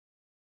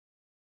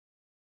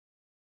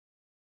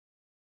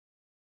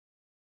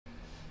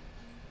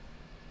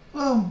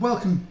Hello and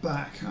welcome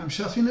back. I'm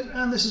Chef Unit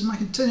and this is my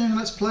continuing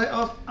Let's Play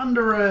of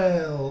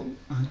Underrail.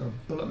 I've got a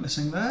bullet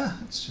missing there.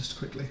 Let's just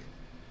quickly...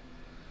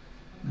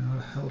 Now where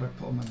the hell did I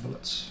put all my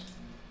bullets?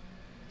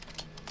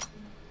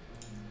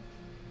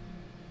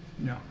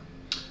 Yeah.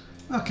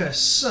 Okay,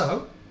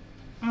 so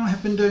I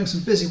have been doing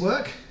some busy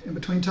work in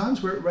between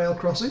times. We're at rail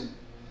crossing.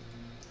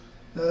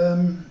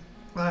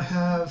 I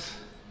have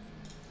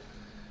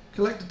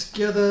collected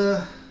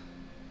together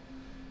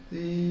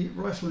the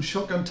rifle and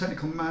shotgun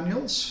technical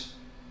manuals.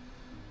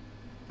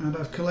 And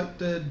I've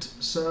collected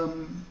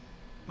some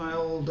my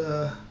old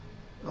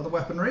other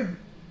weaponry,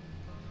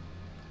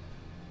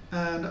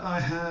 and I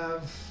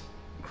have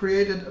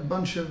created a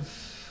bunch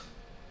of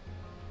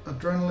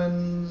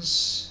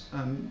adrenalines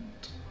and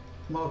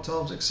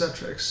molotovs,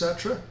 etc,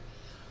 etc.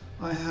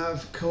 I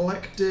have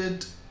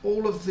collected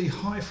all of the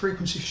high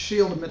frequency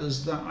shield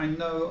emitters that I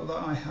know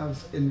that I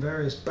have in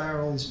various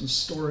barrels and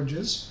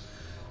storages,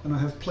 and I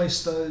have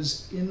placed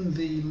those in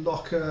the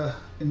locker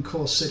in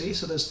Core City.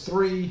 So there's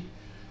 3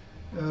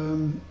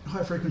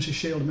 high frequency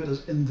shield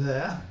emitters in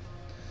there.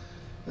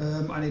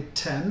 I need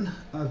 10.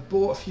 I've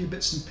bought a few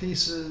bits and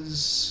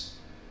pieces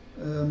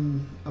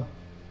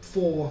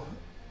for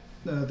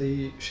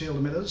the shield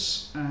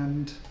emitters,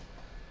 and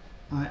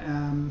I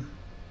am...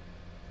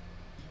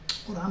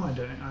 What am I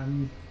doing?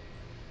 I'm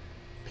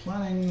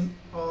planning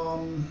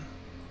on...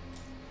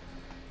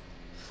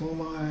 For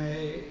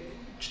my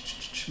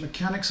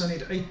mechanics I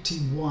need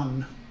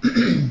 81.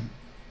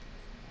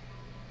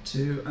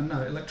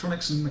 No,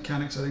 electronics and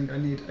mechanics, I think I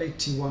need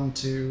 81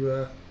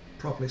 to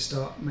properly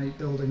start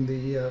building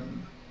the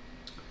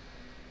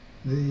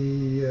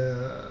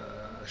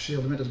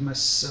shield emitters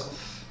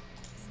myself.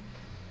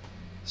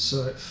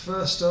 So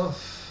first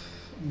off,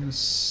 I'm going to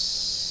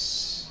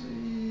see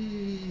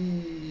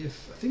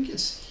if I think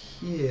it's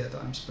here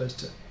that I'm supposed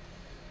to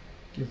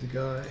give the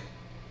guy.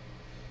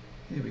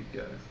 Here we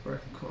go.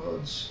 Broken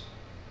quads,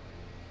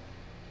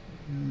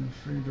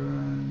 free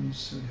drones.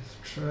 So we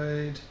have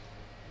trade.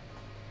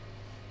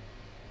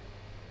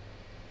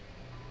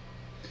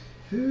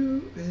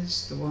 Who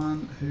is the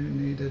one who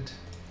needed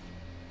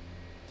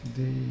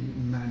the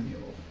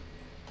manual?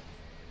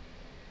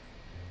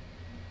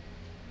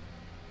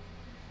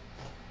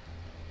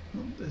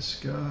 Not this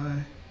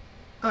guy.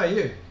 Oh,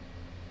 you.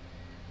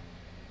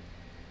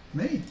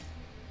 Me?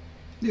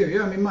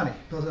 You owe me money.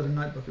 Pulls out a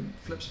notebook and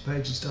flips a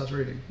page and starts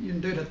reading. You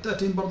and dude had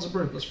 13 bottles of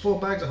brew plus 4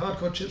 bags of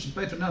hardcore chips and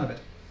paid for none of it.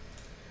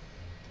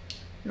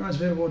 Your eyes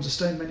veer towards a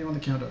stained menu on the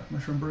counter.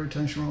 Mushroom brew,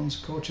 10 charons,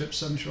 core chips,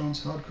 7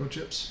 charons, hardcore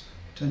chips,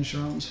 10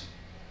 charons.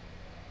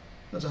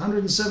 That's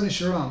 170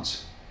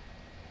 charons.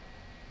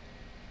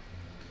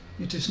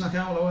 You two snuck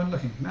out while I weren't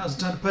looking. Now's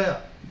the time to pay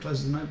up. He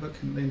closes the notebook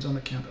and leans on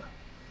the counter.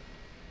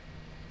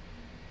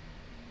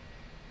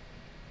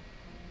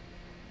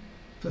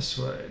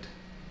 Persuade.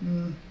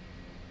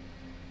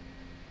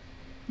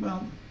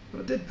 Well, but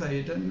I did pay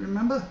you, don't you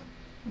remember?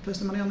 I placed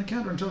the money on the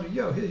counter and told you,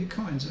 yo, here are your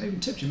coins, and I even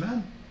tipped you,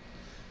 man.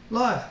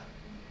 Liar.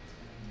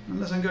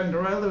 Unless I'm going to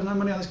rail, there was no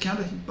money on this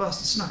counter. You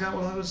bastard snuck out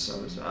while I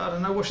was, I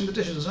don't know, washing the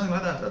dishes or something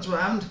like that. That's what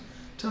happened.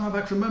 Turn my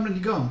back for a moment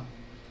and you're gone.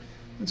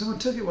 And someone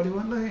took it while you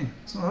weren't looking.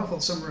 It's not our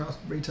fault somewhere else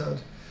retard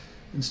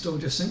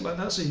installed your sink like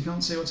that so you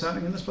can't see what's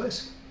happening in this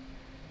place.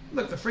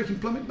 Look, the freaking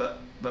plumbing, but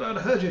I'd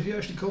have heard you if you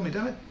actually called me,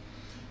 damn it.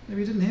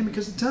 Maybe you didn't hear me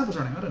because the tap was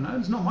running. I don't know,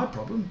 it's not my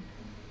problem.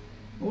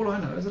 All I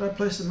know is that I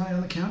placed the money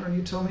on the counter and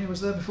you told me it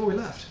was there before we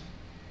left.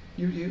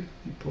 He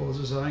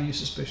pauses, eyeing you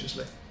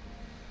suspiciously.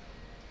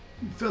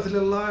 You filthy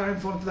little liar, I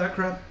ain't falling for that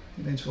crap.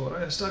 He leans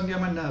forward. I'm starting to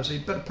get on my nerves, so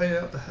you better pay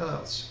up the hell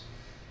else.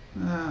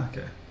 Ah,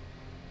 okay.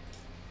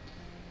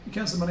 He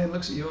counts the money and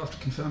looks at you after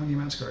confirming the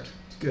amount's correct.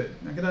 It's good.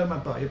 Now get out of my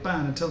bar. You're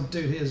banned and tell the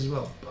dude he is as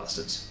well,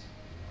 bastards.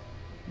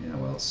 Yeah,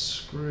 well,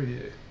 screw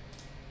you.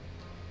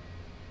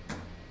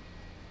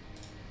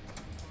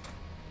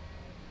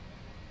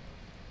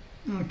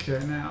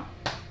 Okay, now,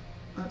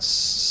 let's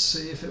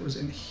see if it was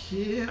in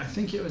here. I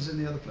think it was in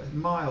the other place.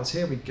 Miles,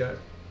 here we go.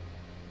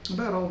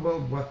 About old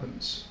world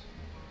weapons.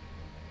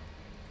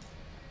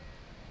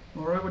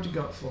 Alright, what you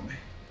got for me?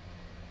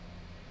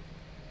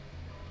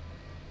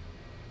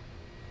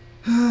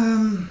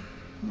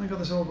 I got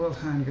this old world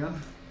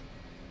handgun.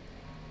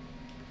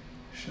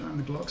 Showing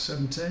the Glock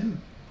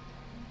 17.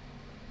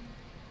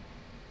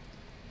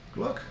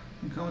 Glock?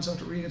 He comments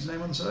after reading its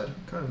name on the side.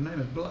 What kind of name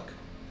is Bluck?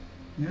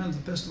 He handles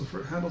the pistol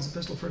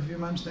for a few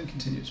moments, then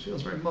continues.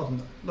 Feels very modern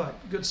though. Light,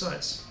 good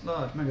sights,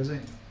 large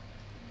magazine.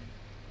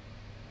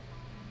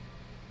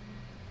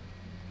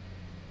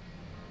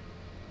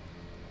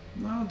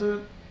 I'll do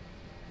it.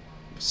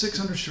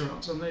 600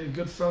 charons. I'll need a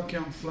good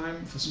Falcon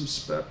flame for some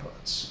spare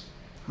parts.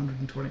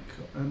 120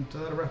 and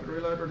a rapid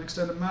reloader and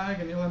extended mag,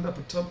 and you'll end up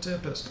a top tier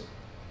pistol.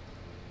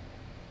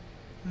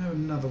 I have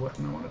another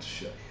weapon I wanted to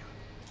show you.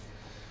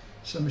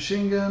 So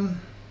machine gun,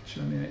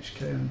 showing the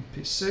HK and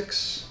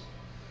P6.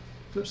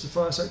 Flips the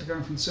fire sector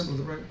going from the symbol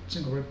of the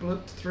single red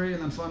bullet to 3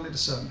 and then finally to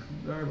 7.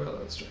 Very well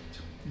illustrated.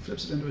 He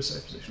flips it into a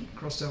safe position,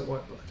 crossed out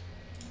white bullet.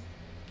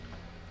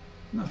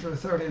 And after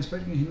thoroughly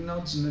inspecting, he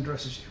nods and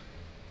addresses you.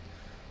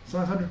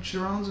 500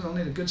 chirons, and I'll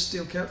need a good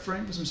steel cap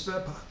frame for some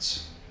spare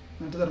parts.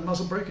 After that, a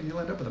muzzle brake, and you'll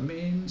end up with a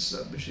mean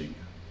submachine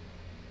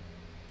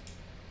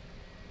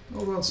gun.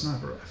 Old world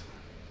sniper rifle.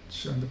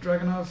 Showing the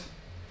Dragunov.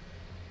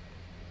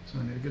 So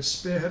I need a good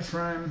spearhead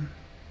frame,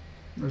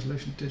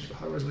 resolution digital,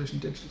 high resolution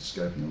digital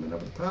scope, and you'll end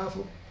up with a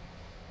powerful.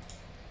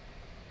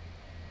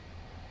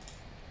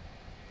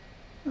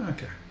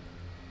 Okay.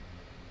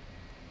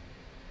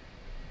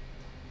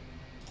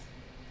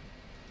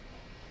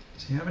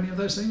 Does he have any of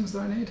those things that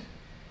I need?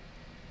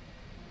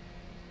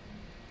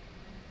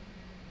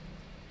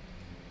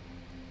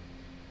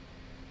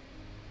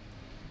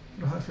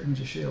 Got a high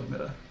frequency shield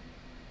emitter.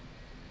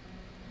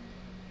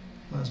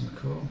 Plasma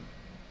core.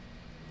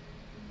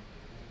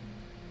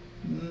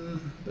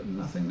 But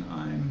nothing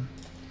I'm...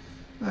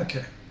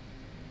 Okay.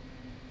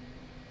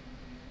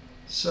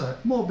 So,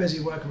 more busy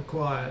work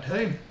required,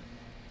 hey?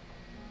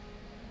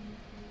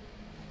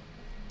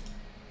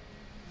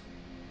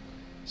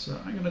 So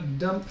I'm going to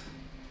dump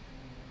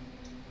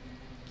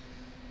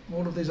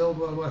all of these old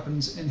world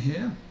weapons in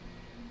here.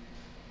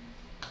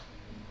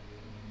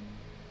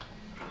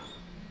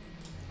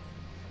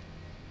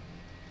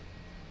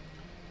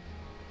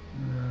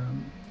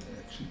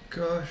 Actually,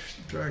 gosh,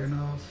 the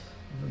Dragunov,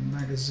 the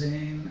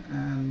magazine,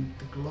 and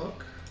the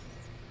Glock.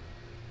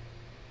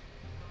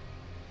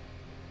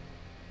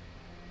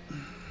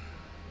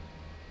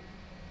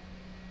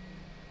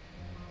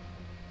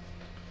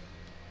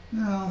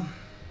 Now,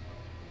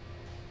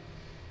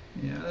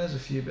 yeah, there's a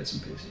few bits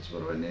and pieces.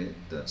 What do I need?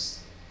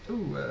 That's...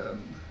 Ooh,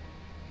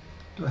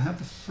 do I have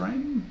the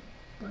frame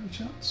by any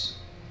chance?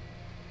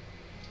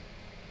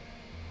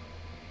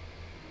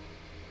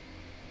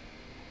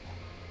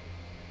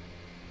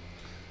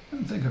 I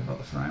don't think I've got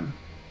the frame.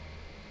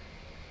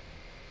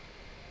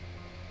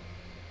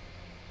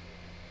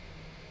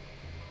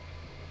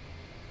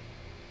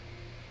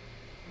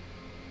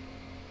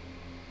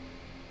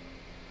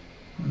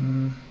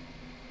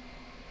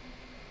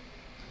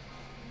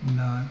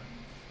 No.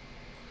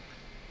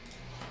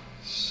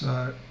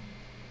 So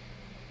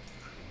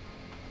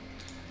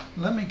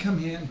let me come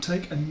here and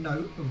take a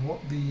note of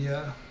what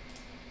the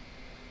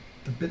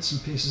bits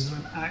and pieces that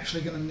I'm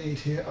actually going to need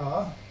here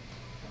are.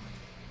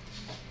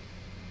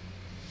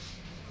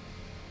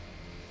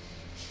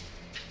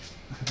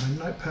 I have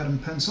my notepad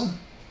and pencil.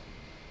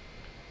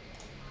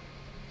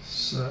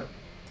 So,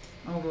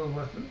 old world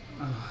weapon.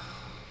 Oh,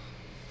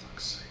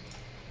 fuck's sake.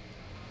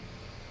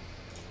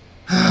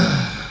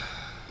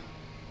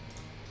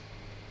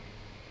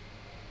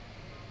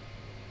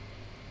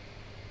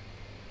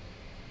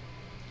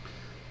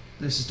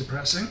 This is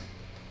depressing.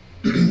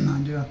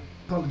 I do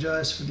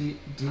apologise for the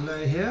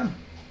delay here.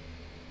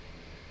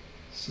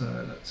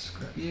 So let's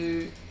grab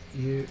you,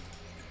 you,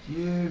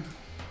 you.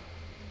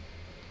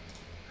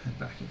 Head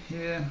back in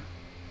here.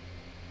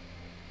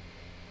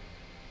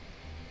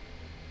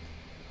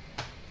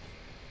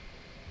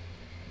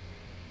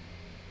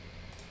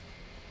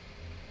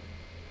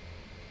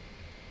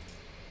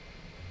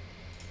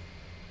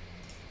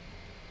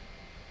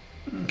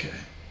 Okay,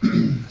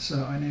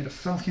 so I need a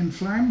falcon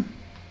flame.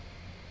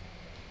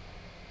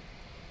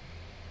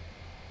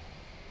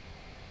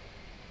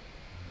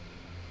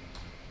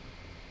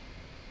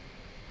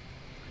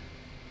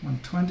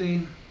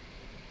 .120,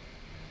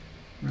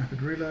 rapid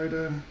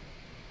reloader,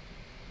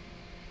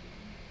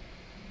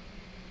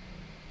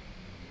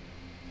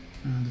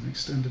 and an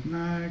extended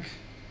mag.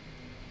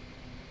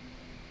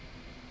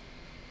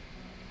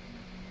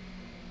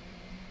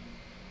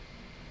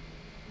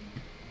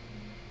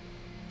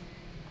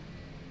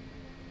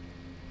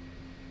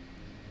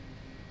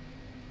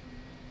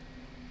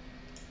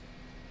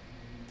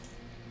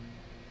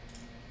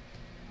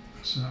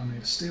 So I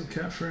need a steel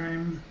cap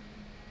frame.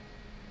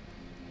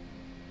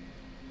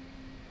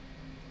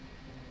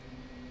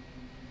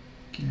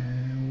 Okay,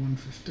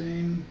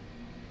 115.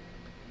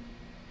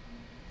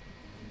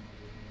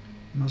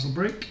 Muzzle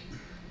brake.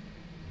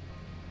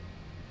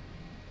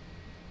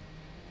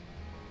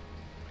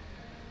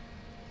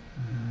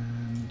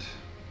 And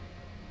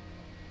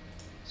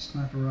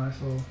sniper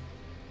rifle.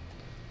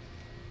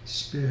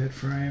 Spearhead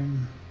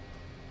frame.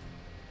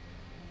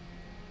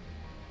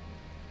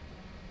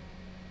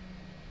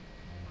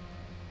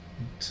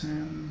 And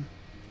 10.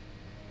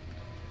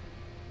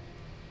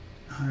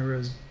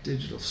 High-res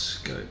digital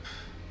scope.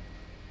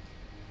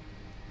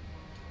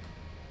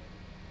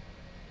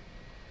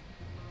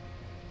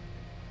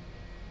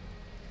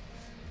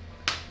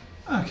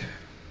 Okay.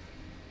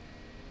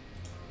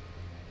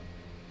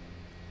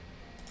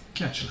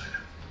 Catch you later.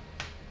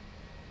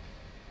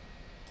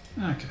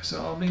 Okay,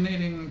 so I'll be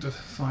needing to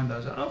find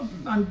those out.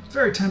 I'm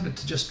very tempted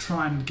to just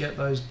try and get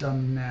those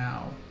done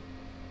now.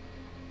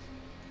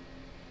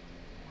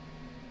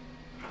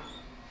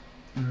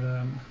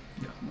 Yeah,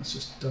 let's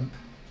just dump.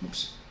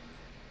 Oops.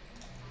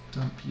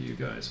 Dump you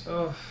guys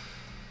off.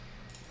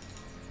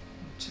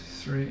 1, 2,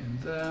 3 in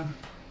there.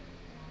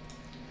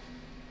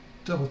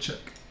 Double check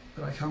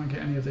that I can't get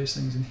any of these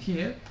things in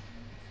here.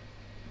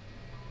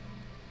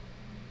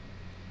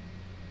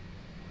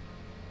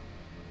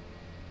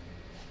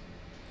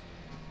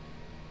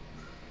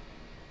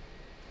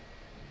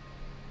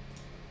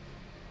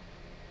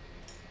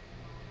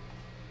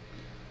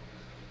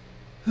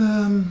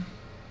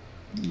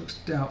 Looks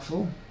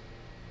doubtful.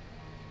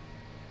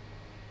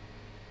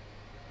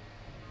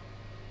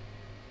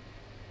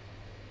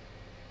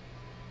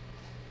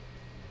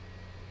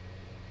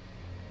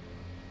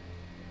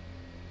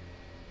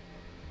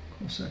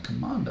 Corsair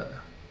Commando.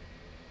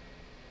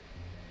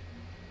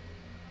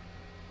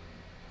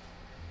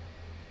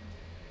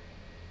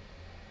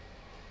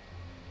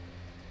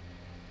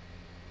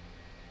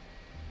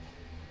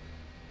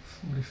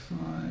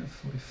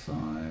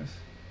 $45.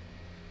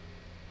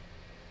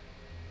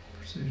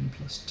 Precision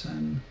plus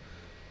 10.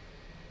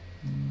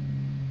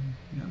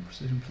 Yeah,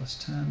 precision plus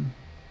 10.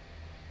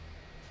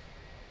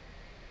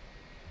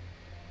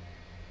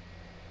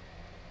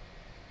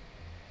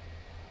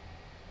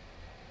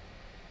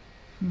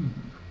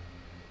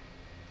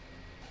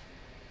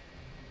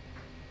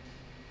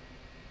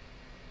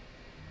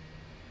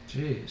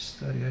 Jeez,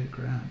 38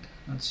 grand.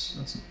 That's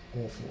an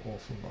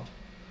awful lot.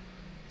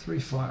 3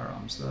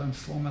 firearms though, and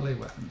 4 melee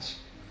weapons.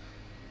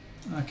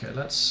 Okay,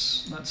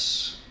 let's go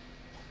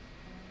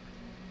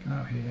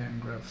out here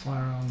and grab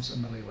firearms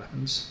and melee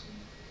weapons.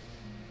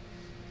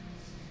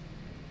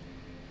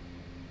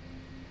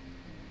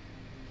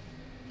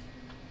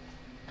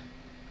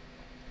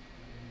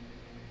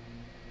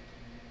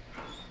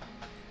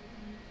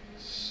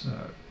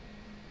 So,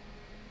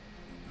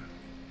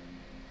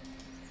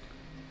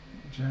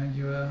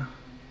 Jaguar,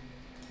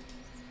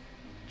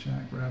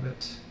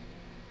 Jackrabbit,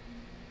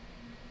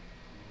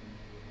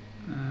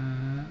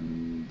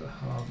 and the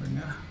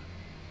Harbinger.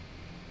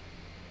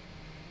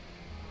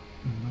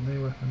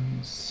 Melee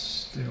weapons,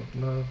 steel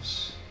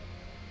gloves.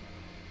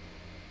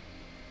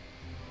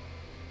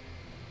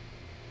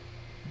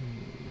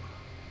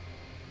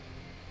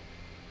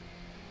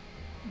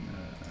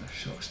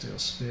 Shock steel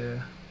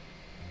spear.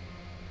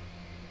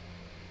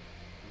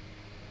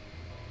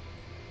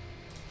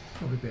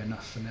 Probably be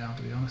enough for now,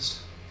 to be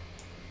honest.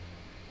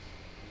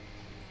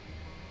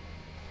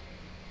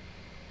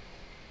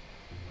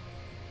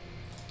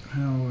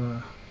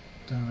 How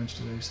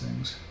damaged are these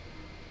things?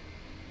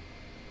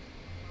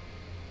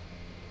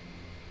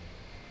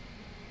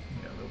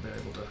 Yeah, we'll be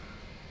able to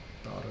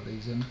barter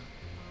these in.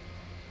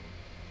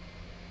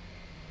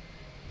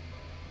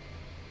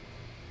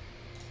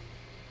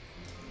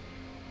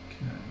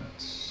 Okay,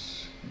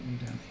 let's get you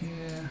down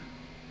here.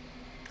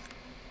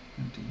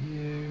 And to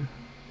you.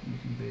 You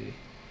can be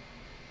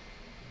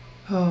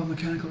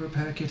mechanical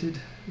repair kitted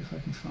if I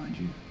can find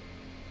you.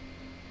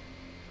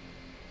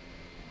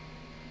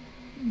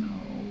 No,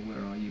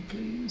 where are you,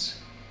 please?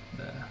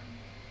 There.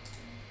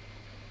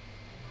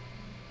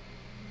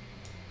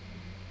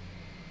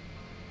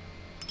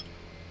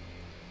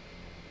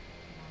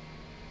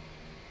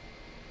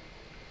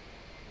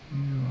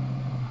 You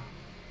are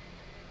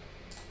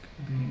going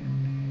to be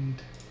in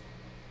need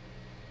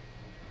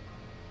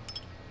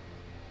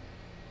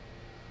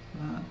of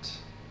that.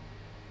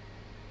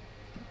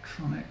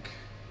 Electronic.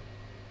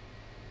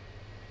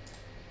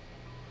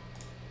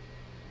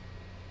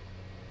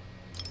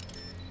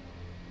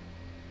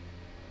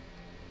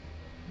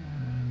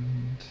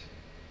 And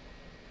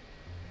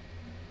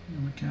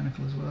you're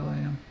mechanical as well, I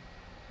am.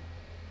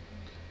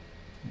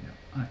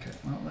 Yeah, okay,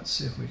 well, let's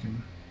see if we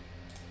can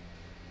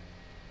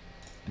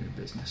do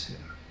business here.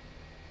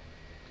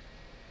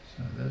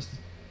 So there's the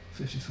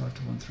 55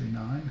 to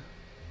 139.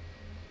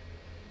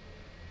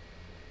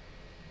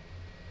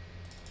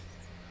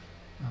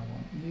 I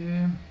want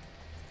you.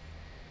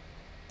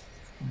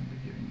 I'm be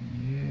giving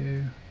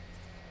you,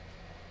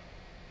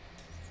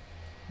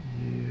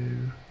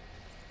 you,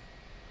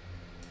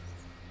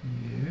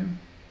 you.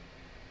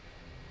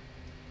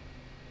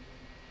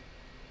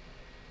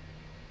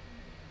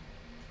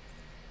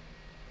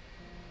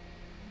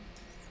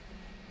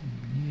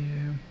 And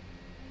you.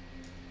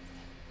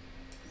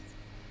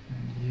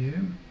 And you.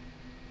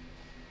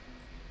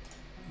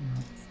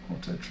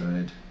 Auto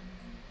trade.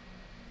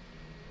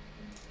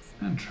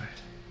 And trade.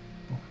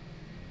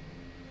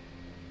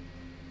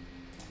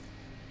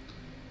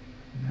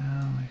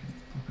 Now I can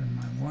pop in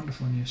my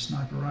wonderful new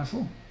sniper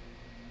rifle.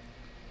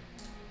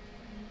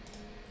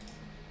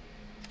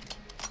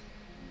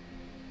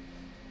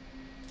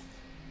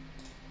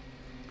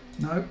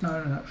 No,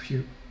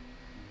 phew.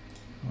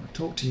 I want to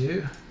talk to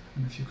you,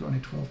 and if you've got any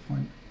 12,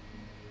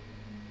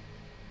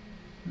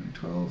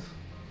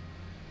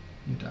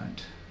 you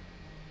don't.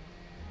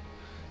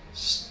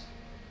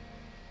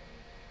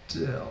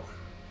 Still.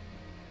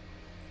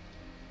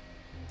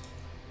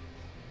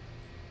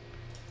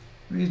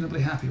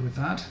 Reasonably happy with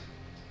that.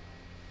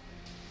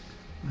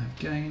 I've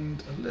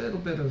gained a little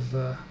bit of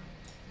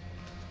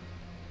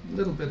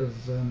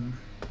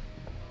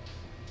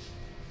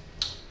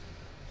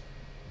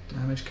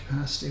damage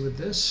capacity with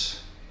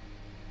this.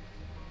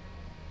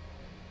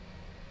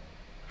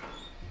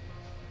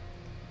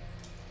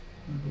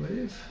 I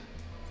believe.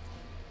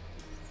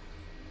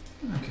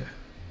 Okay.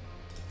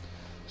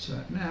 So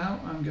now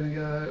I'm going to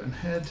go and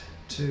head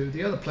to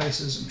the other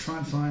places and try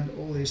and find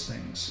all these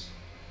things.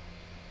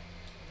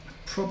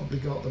 Probably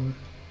got them.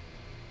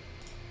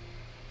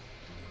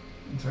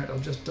 In fact, I'll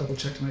just double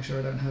check to make sure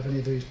I don't have any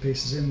of these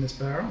pieces in this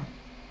barrel.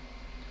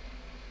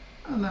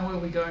 And then we'll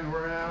be going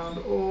around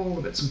all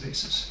the bits and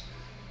pieces.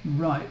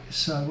 Right,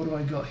 so what do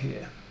I got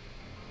here?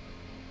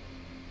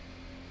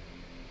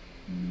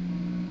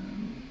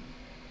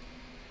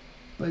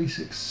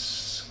 Basic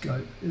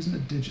scope, isn't a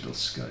digital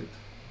scope.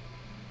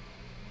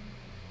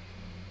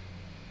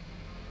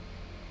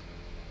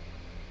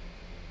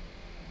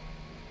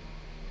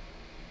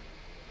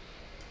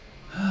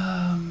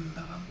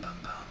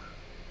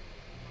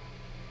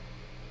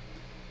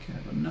 Okay,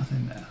 I've got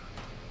nothing there.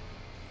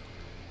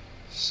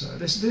 So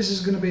this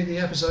is going to be the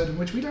episode in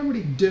which we don't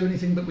really do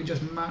anything, but we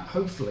just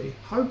hopefully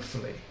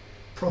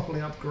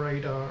properly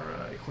upgrade our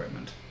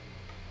equipment,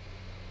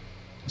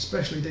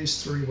 especially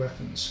these 3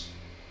 weapons.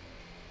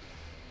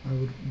 I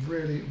would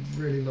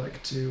really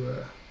like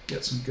to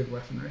get some good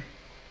weaponry.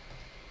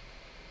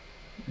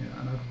 Yeah,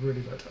 and I'd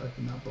really like to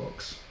open that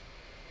box.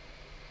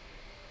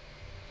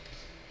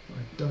 But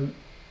I don't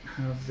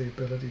have the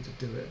ability to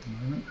do it at the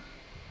moment.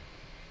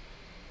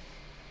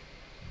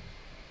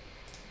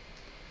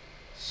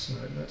 So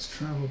let's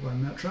travel by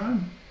metro.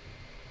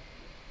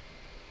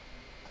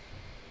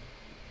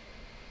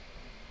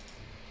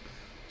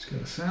 Let's go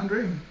to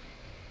Foundry.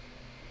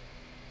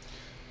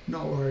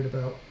 Not worried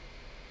about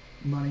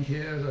money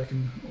here, as I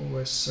can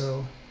always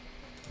sell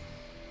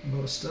a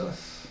lot of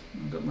stuff.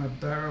 I've got my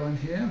barrel in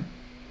here.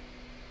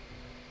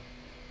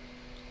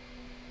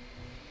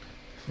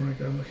 Before I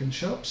go and look in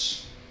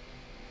shops.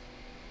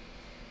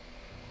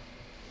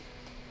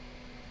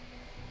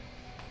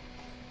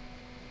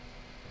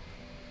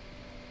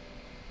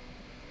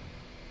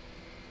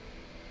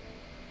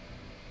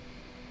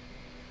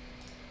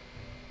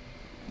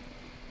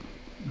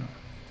 No.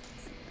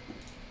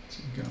 It's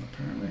a gun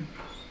apparently.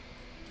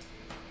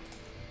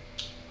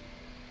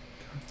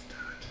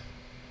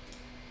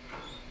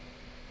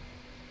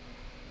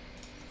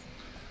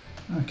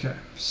 Okay,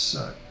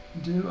 so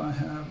do I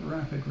have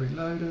rapid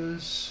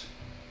reloaders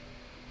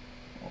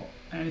or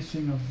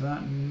anything of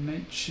that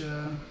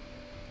nature?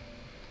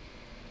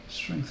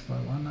 Strength by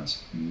 1,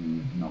 that's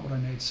not what I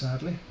need,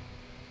 sadly.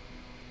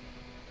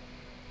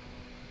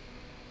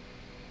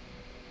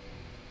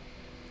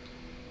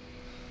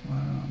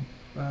 Firearm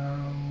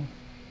barrel,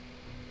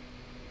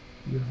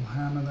 beautiful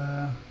hammer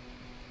there,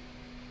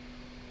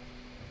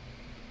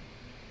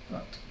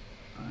 but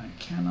I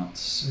cannot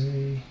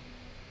see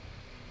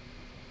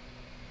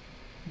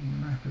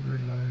rapid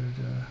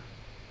reload.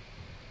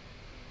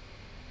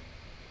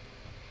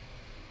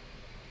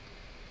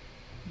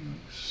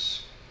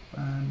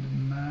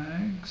 Expand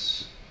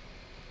mags,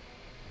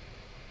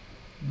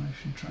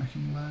 motion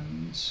tracking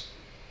lens.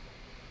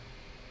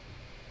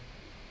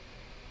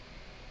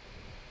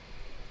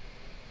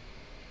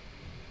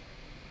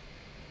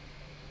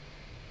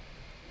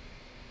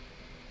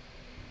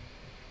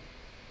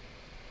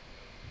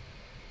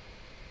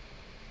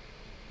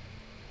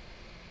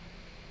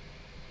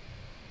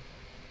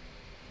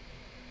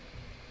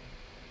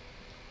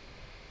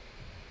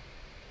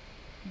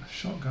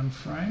 Shotgun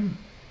frame.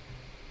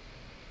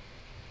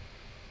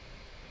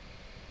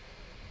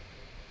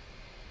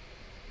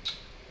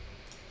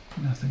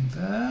 Nothing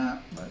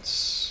there.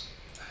 Let's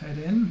head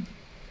in.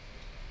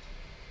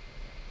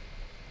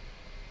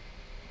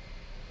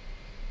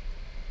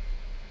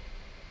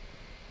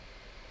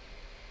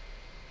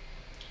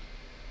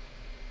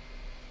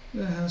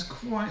 There has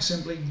quite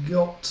simply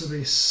got to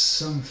be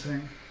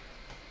something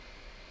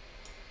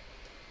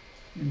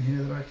in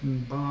here that I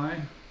can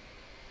buy.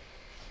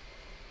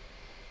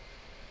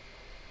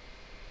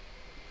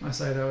 I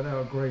say that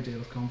without a great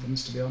deal of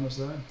confidence, to be honest,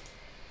 though.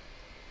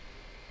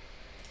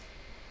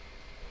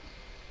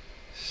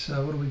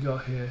 So what do we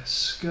got here?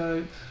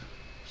 Scope,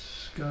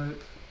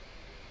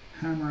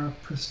 hammer,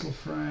 pistol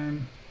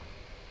frame,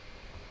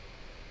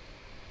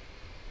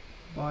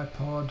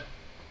 bipod,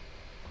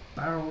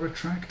 barrel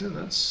retractor.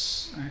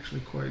 That's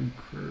actually quite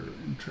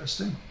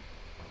interesting.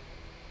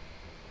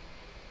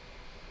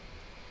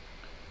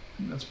 I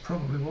think that's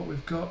probably what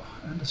we've got.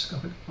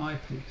 Endoscopic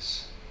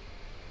eyepiece.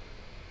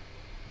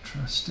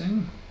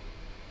 Interesting.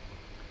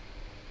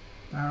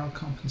 Barrel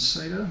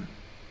compensator.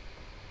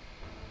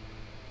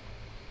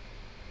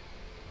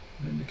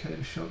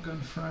 Vindicator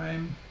shotgun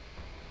frame.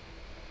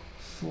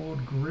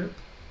 Ford grip.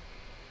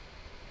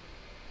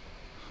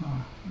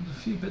 There's a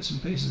few bits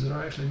and pieces that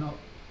are actually not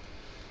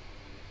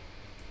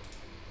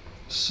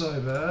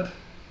so bad.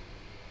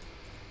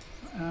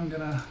 I'm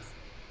gonna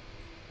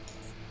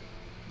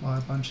buy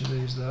a bunch of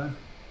these though.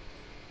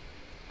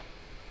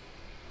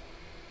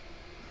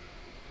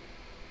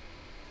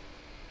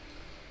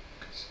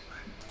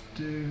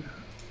 Do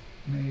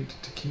need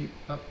to keep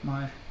up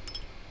my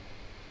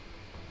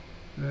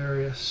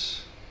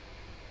various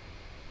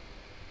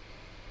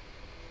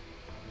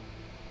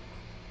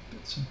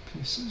bits and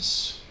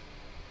pieces.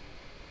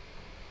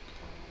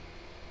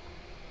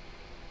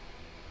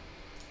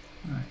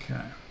 Okay,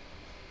 I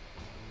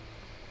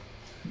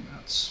think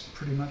that's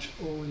pretty much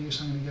all the use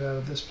I'm going to get out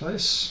of this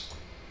place.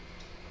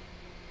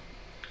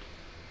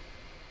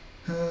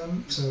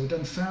 So we've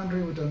done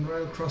Foundry, we've done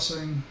rail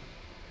crossing.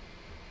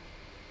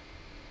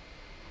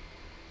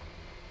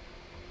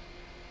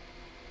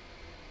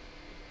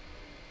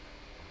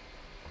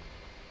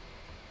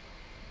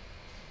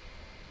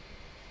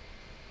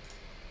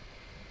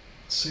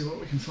 see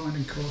what we can find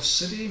in Core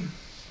City.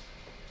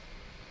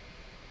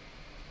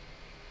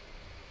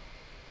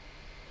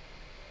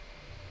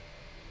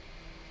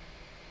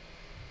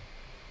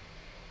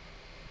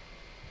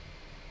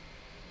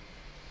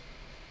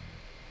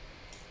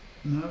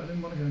 No, I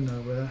didn't want to go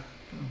nowhere.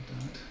 God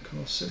damn it.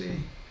 Core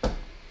City. And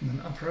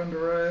then Upper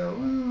Underrail.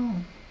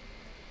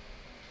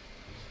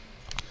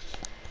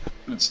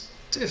 Well, it's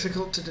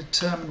difficult to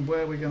determine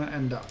where we're going to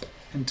end up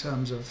in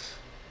terms of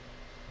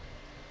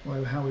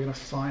how we're going to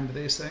find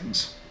these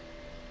things.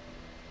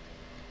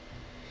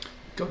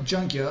 Got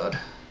Junkyard.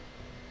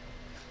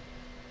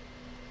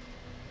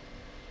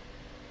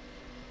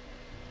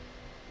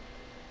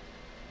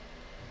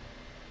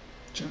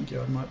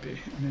 Junkyard might be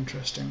an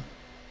interesting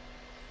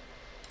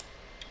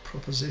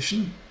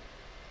proposition.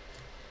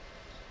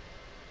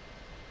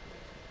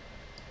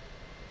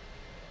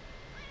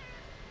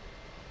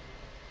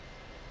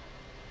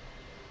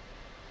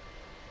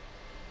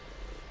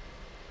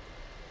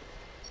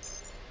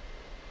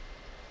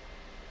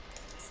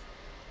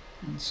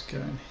 Let's go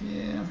in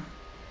here.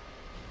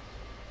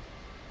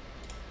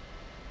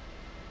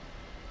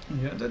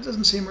 Yeah, there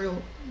doesn't seem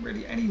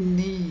really any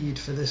need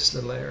for this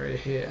little area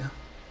here.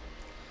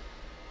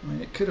 I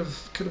mean, it could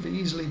have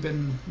easily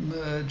been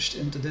merged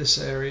into this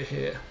area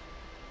here,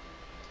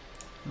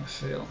 I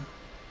feel.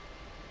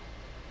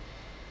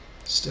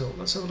 Still,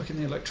 let's have a look in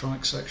the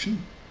electronics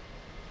section.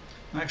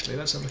 Actually,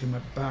 let's have a look in my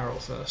barrel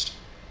first.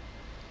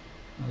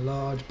 A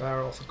large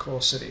barrel for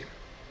Core City.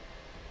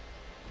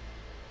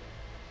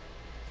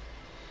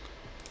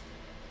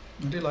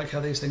 I do like how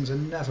these things are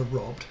never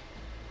robbed.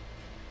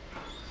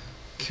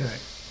 Okay,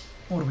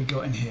 what do we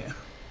got in here?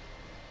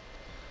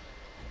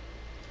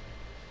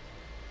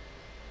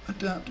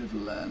 Adaptive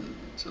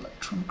lens,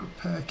 electronic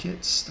repair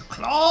kits, the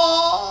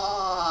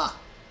claw,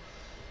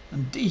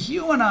 and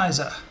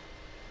dehumanizer.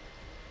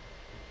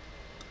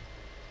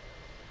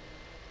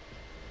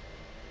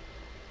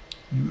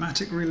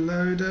 Pneumatic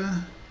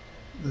reloader.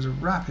 There's a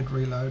rapid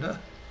reloader.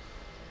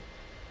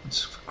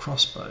 It's for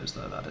crossbows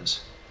though, that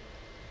is.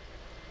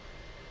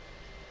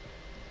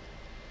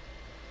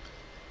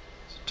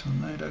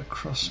 Tornado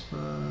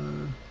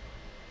crossbow.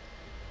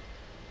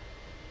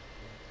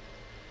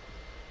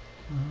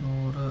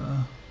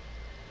 Order.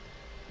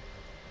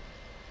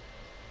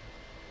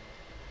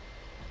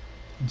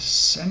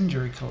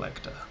 Incendiary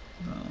collector.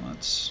 Well,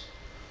 that's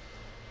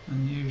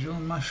unusual.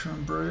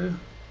 Mushroom brew.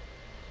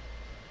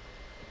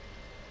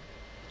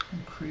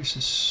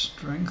 Increases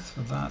strength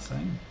for that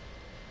thing.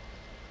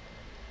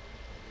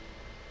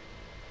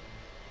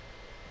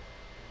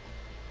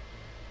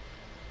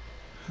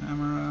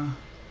 Hammerer.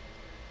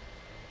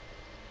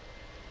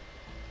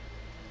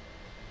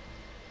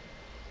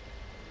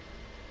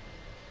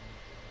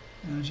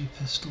 Energy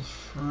pistol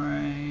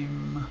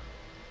frame.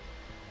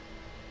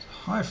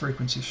 High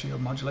frequency shield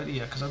modulator,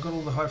 yeah, because I've got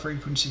all the high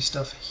frequency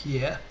stuff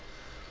here.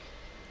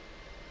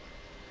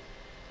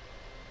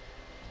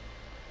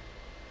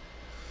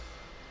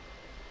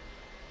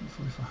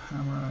 For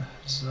hammer,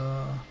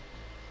 huzzah,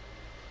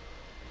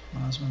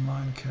 plasma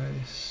mine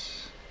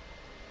case,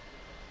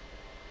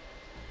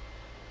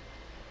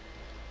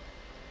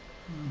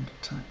 and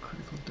attack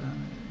critical damage.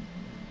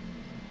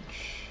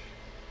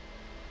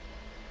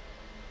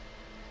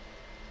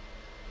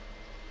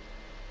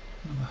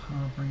 Another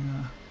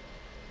harbinger,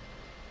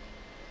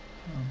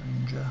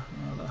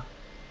 rather.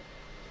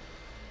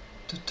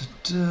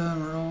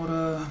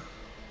 Marauder,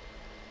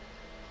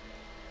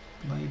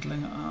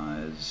 bladeling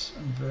eyes,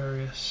 and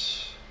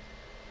various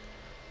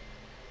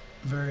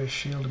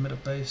shield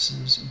emitter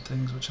bases and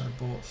things which I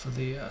bought for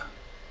the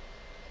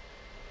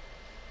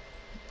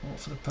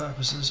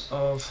purposes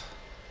of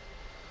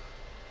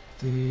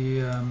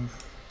the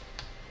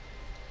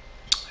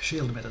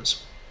shield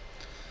emitters.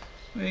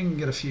 We can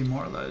get a few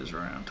more of those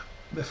around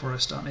before I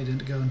start needing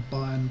to go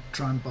and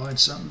try and buy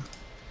some.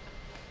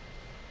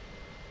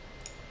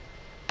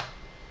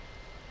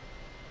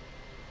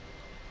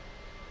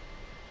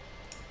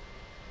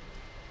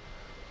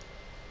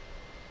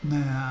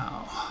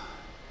 Now,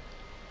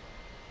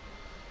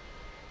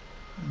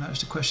 I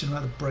noticed a question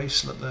about the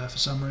bracelet there for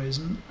some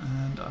reason,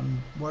 and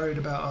I'm worried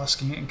about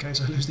asking it in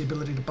case I lose the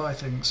ability to buy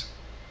things.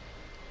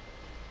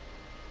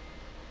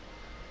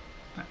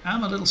 I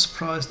am a little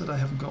surprised that I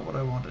haven't got what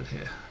I wanted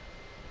here.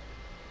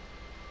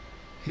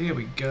 Here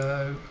we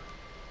go.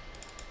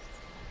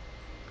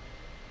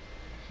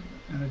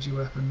 Energy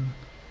weapon.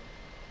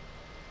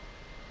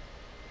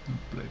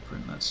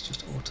 Blueprint, let's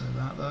just auto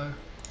that though.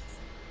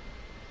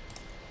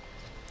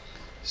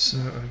 So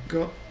I've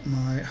got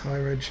my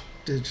high-reg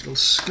digital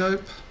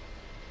scope.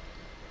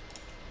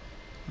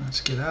 Let's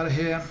get out of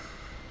here.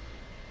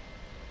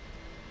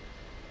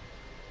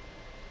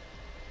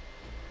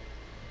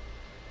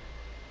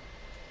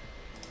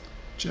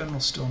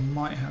 General store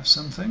might have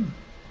something.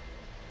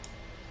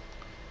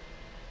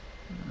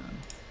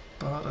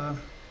 Barter.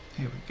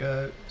 Here we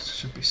go. There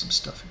should be some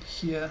stuff in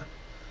here.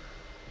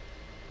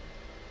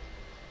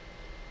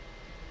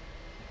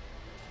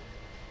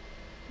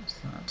 What's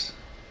that?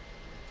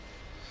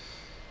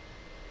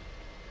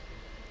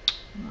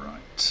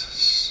 Right,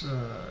 so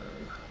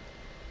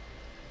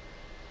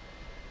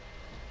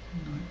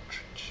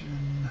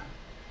extension.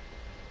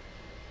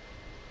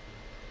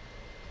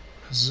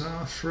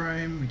 Huzzah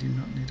frame, we do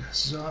not need a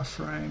huzzah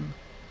frame.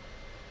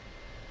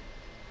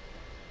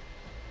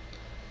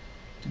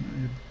 Do not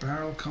need a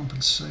barrel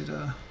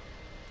compensator.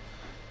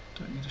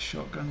 Don't need a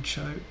shotgun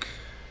choke.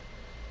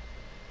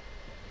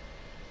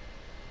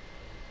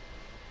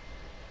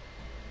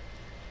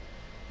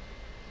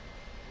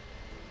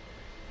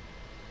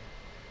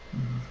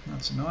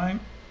 That's annoying.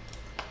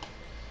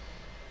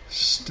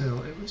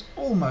 Still, it was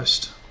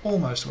almost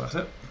worth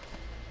it.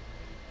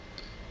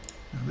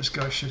 Now this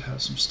guy should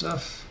have some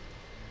stuff.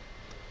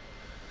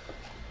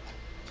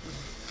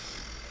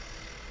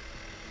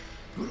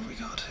 What have we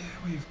got here?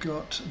 We've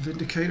got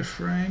Vindicator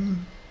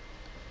Frame,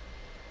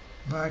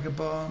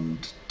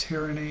 Vagabond,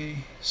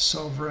 Tyranny,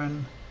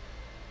 Sovereign,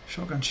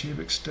 Shotgun Tube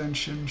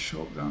Extension,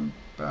 Shotgun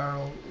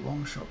Barrel,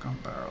 Long Shotgun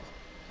Barrel.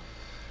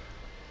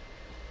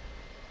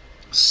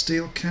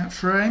 Steel Cat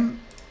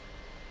Frame.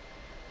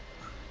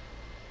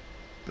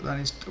 But that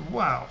is,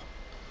 wow.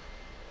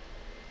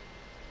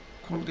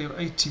 Quality of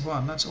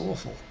 81, that's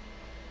awful.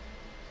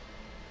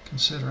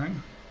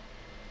 Considering.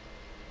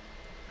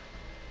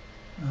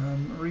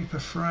 Reaper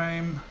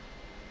Frame.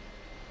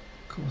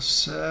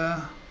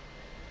 Corsair.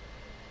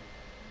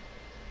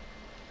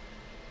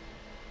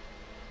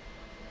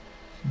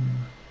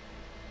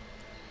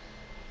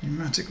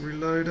 Pneumatic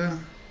Reloader.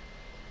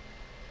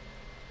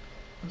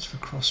 That's for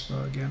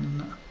crossbow again,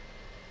 isn't it?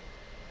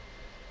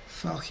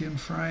 Falchion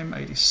Frame,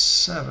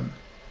 87.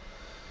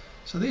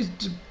 So these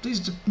do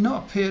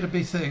not appear to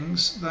be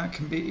things that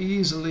can be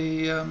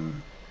easily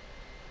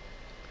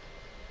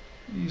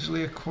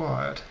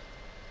acquired.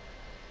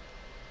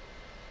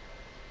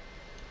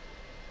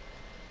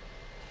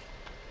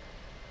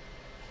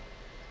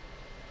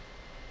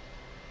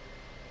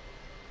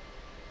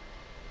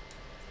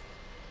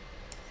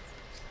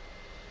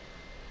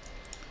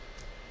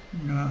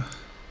 I'm gonna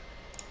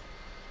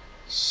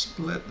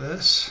split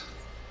this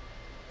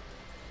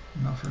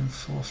and offer him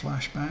 4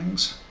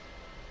 flashbangs.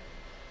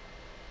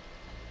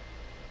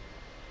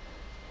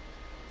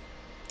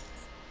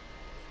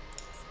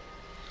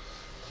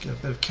 Get a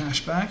bit of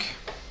cash back.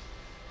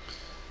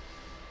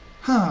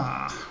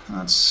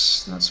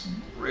 That's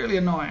really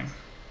annoying.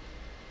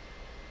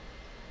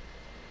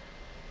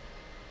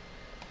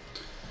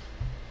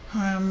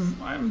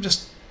 I'm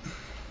just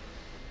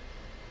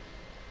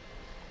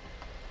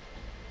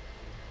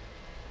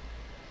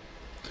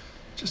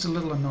a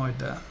little annoyed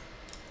there.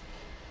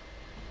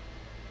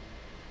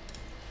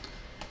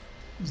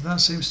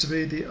 That seems to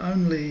be the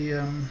only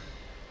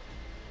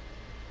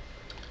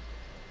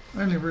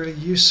really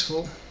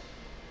useful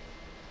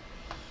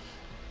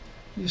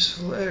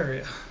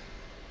area.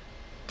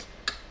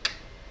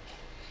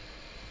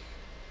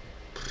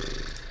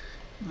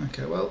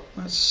 Okay, well,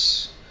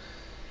 that's...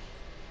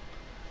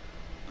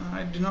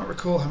 I do not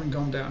recall having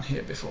gone down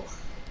here before.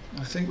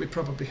 I think we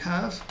probably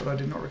have, but I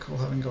do not recall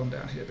having gone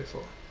down here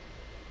before.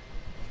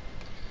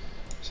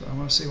 So I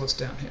want to see what's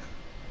down here.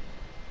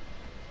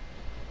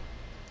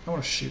 I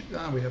want to shoot.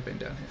 We have been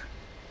down here.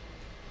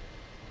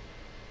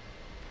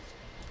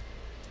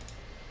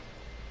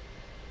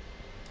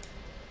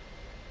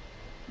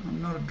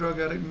 I'm not a drug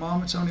addict,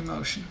 Mom. It's only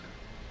motion.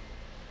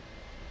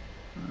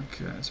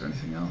 Okay, is there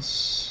anything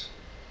else?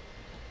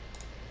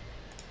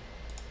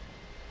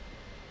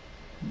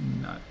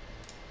 No.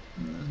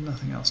 There's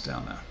nothing else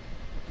down there.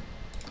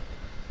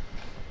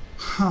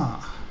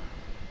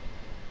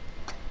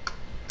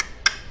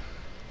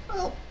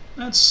 Well,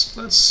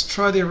 let's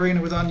try the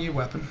arena with our new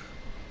weapon.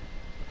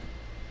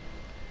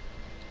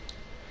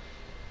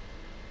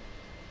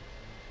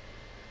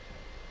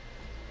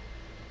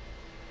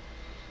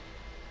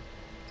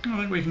 I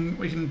think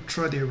we can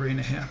try the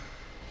arena here.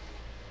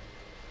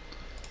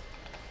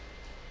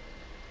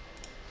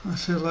 I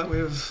feel like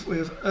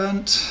we've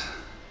earned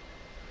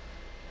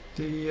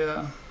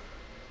the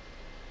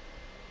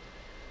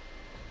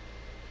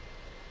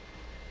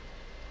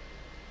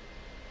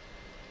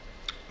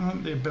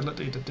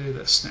ability to do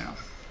this now.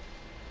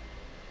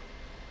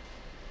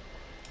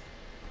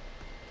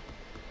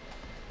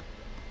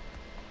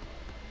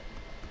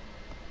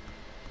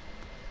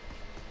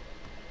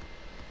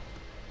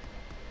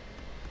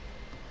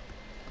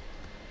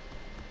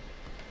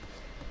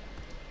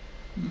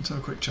 Let's have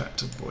a quick chat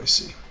to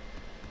Boise.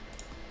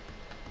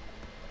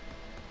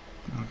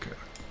 Okay.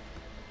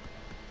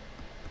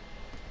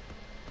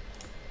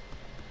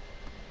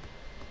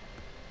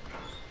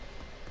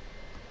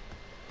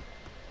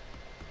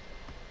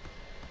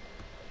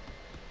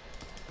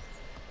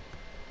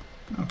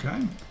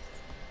 Okay.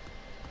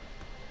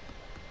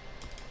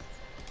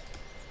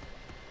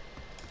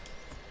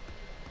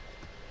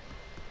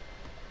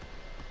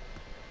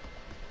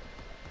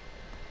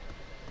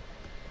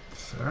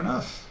 Fair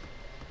enough.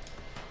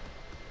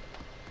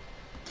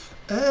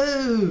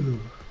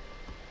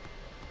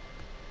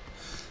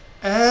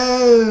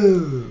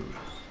 Oh,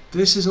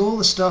 this is all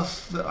the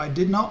stuff that I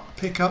did not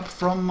pick up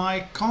from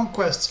my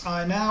conquests.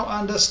 I now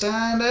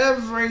understand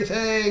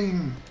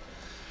everything.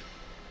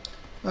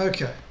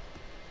 Okay.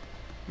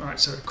 Right,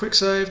 so quick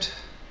saved.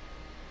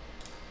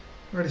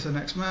 Ready for the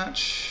next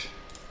match.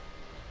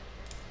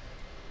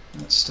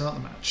 Let's start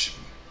the match.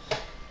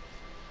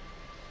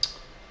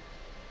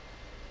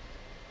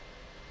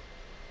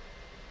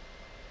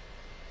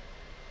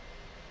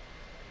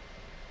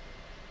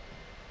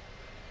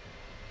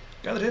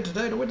 Gathered here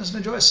today to witness and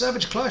enjoy a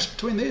savage clash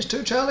between these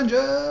two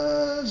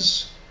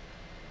challengers.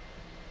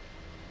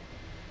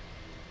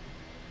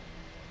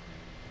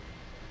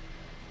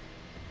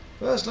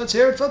 First, let's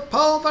hear it for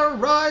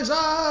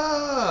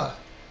Pulverizer!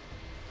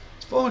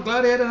 His former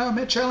gladiator, now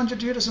mere challenger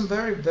due to some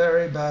very,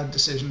 very bad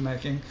decision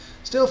making,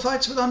 still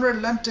fights with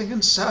unrelenting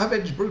and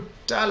savage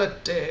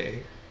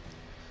brutality.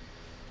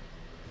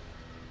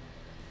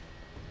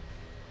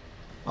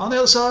 On the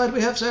other side, we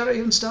have Sarah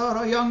Evenstar,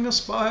 our young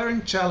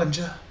aspiring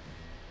challenger.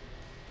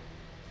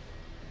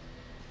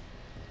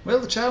 Will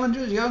the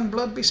challenger's young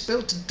blood be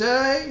spilled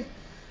today?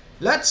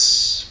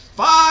 Let's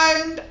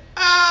find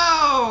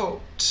out!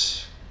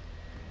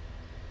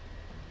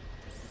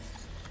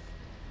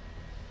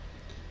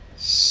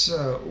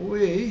 So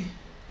we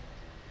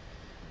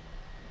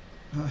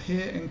are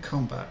here in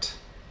combat.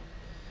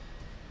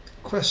 The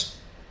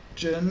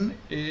question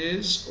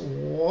is,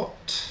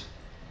 what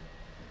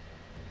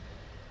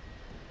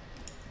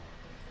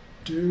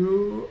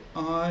do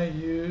I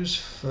use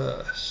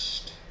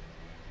first?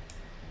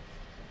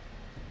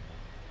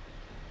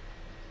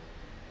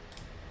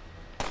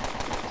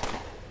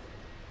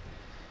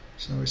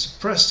 So we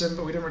suppressed him,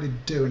 but we didn't really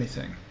do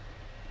anything.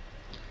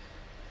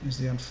 Is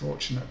the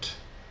unfortunate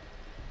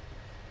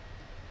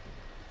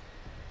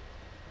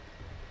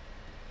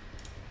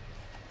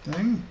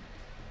thing.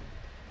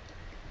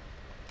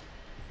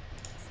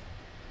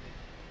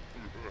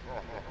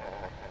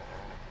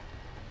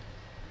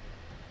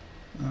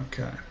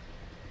 Okay.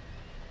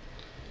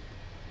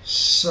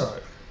 So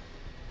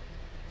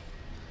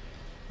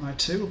I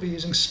too will be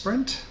using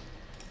sprint.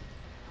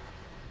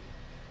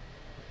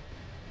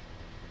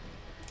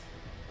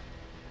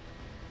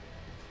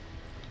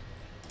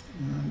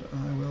 And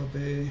I will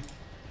be,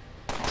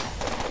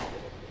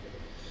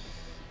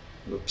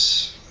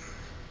 oops,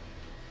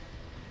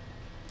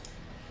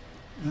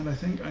 and I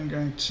think I'm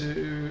going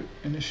to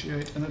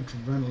initiate an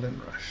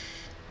adrenaline rush.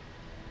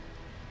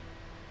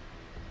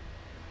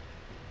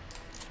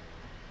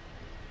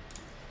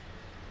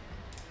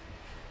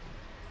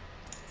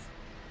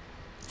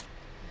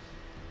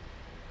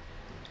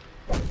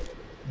 Yeah,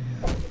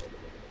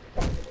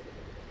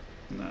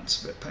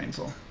 that's a bit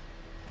painful,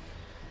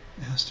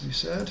 it has to be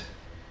said.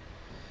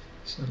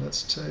 So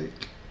let's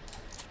take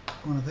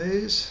one of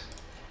these.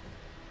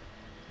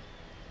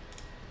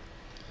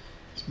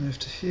 Let's move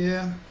to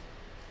here.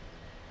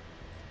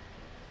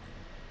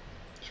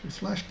 Should we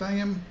flashbang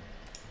him?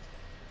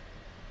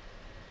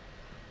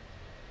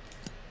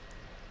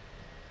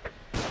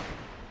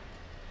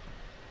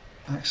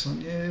 Excellent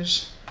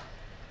news.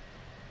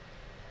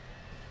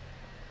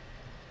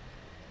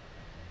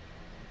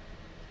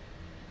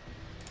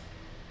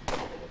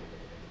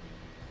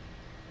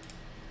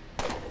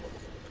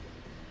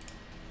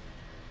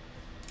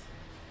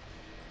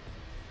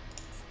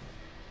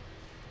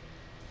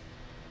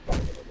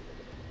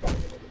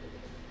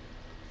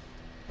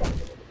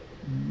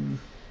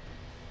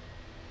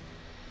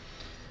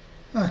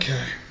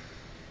 Okay.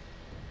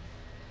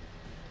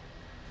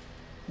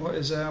 What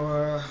is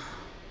our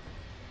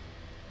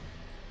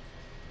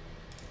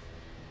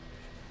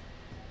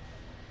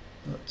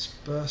let's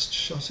burst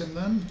shot him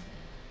then.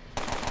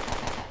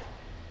 That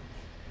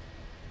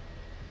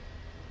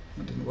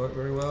didn't work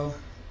very well.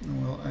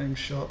 Well, aim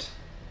shot.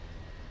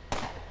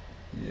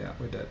 Yeah,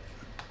 we're dead.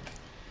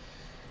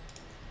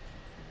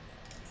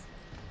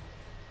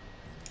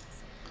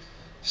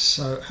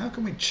 So how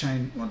can we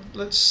change? Well,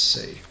 let's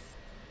see.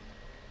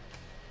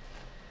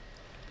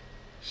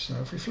 So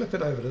if we flip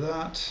it over to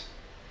that,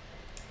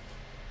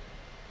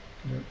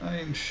 do an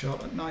aim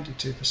shot at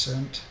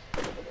 92%,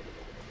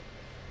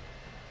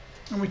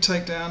 and we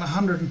take down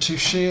 102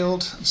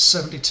 shield and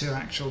 72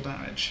 actual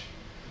damage.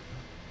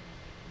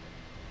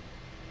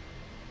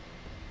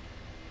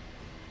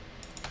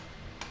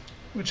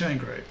 Which ain't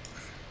great.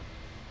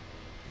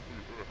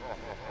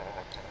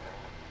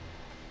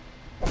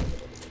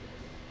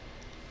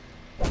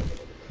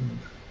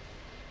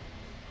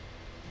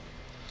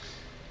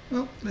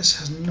 Well, this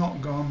has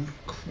not gone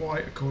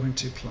quite according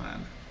to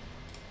plan.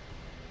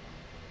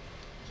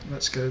 So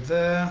let's go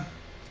there.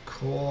 Of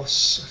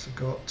course, I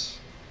forgot.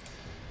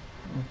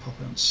 I'll pop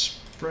it on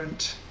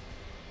sprint.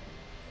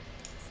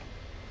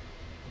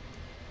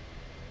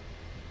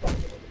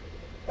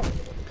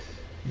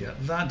 Yeah,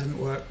 that didn't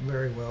work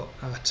very well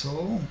at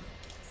all.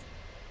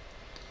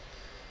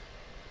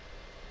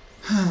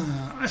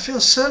 I feel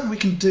certain we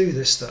can do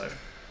this though.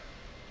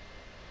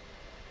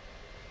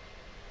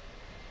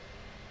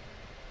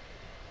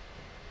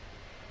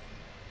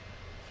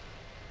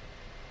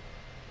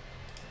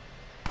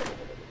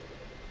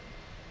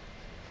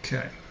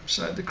 Okay,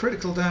 so the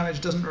critical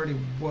damage doesn't really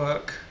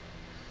work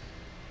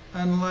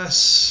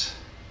unless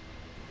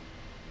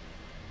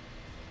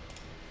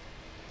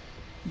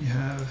you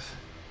have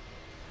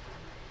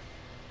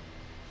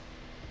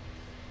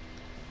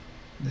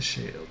the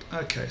shield.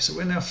 Okay, so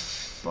we're now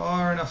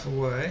far enough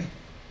away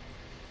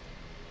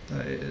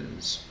that it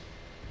is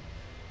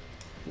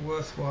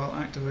worthwhile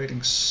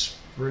activating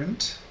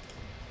sprint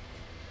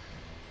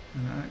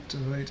and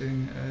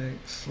activating a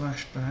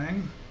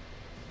flashbang.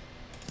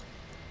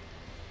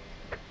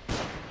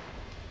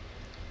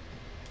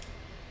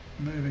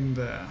 Moving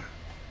there.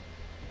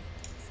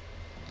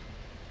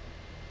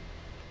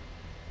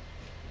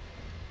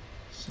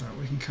 So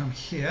we can come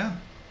here.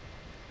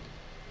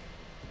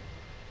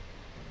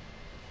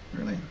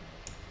 Really?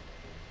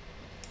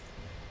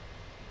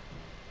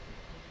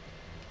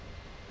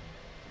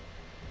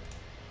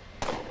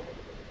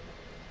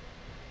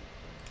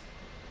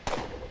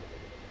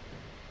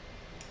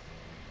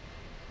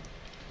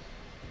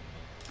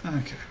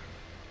 Okay.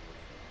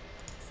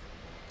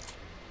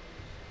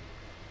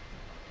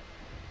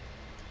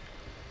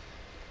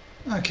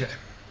 Okay.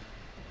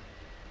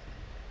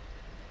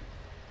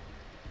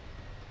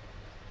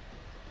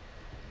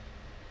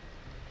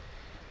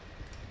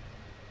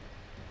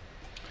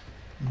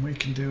 And we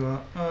can do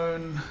our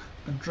own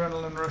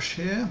adrenaline rush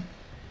here.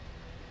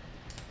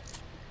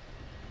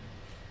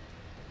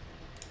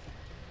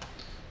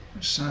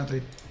 Which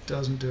sadly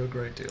doesn't do a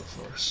great deal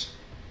for us.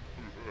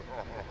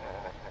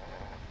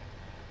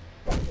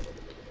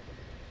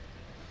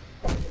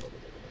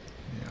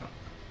 Yeah.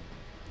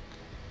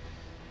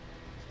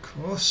 Of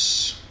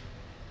course.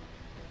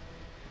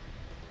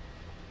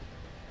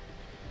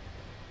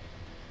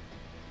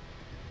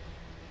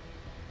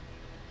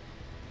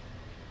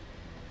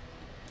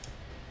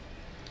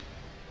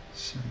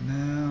 So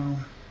now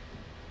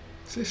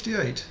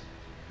 58.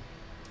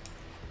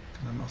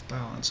 And I'm off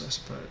balance, I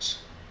suppose.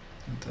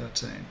 And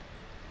 13.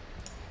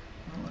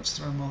 Well, let's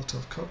throw a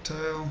Molotov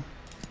cocktail.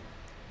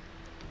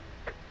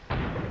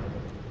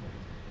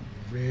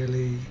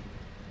 Really?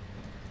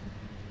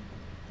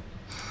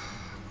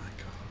 Oh my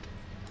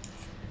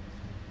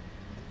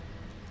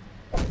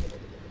god.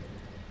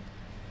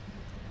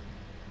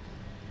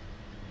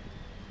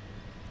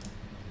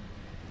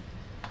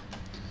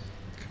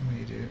 Can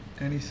we do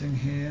anything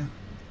here?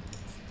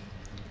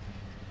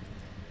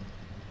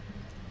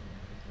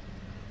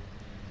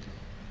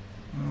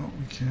 Well,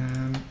 we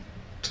can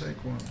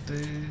take one of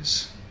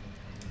these.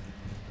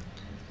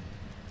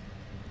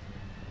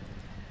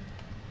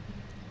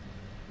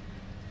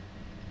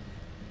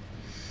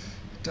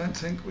 Don't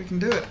think we can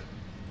do it.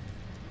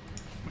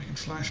 We can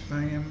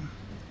flashbang him.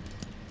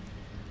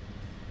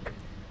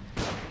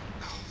 Oh,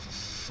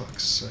 for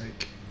fuck's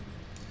sake.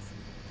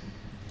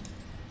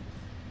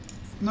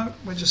 No,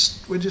 we're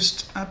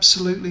just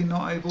absolutely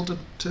not able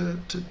to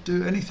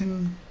do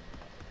anything.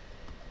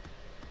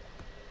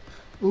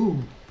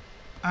 Ooh,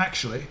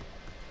 actually.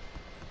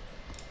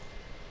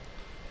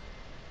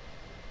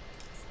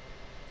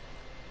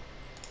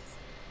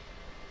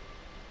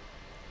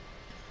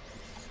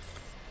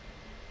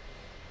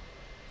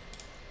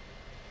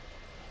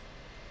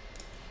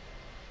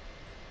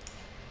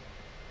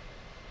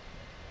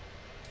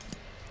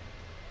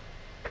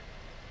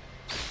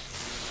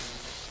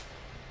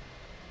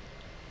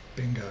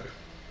 Bingo.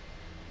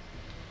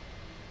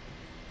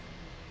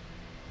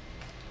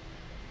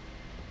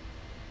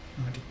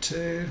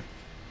 .92.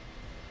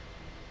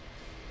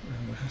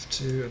 And we'll have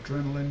to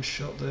adrenaline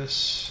shot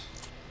this.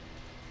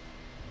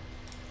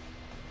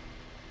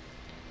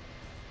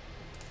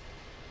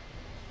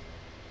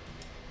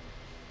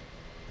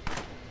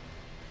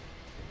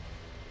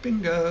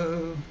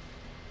 Bingo.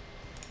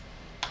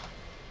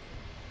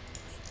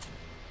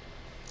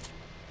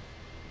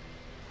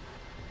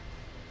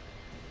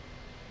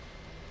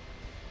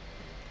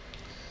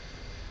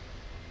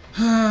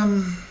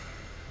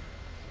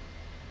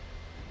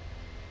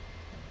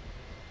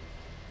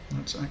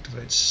 Let's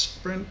activate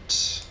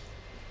sprint.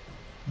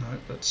 No,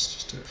 let's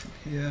just do it from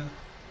here.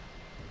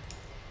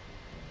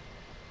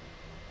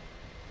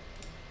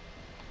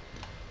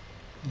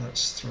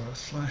 Let's throw a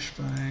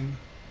flashbang.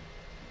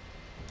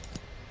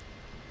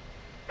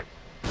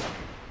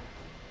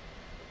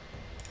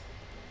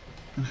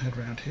 And head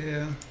round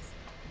here.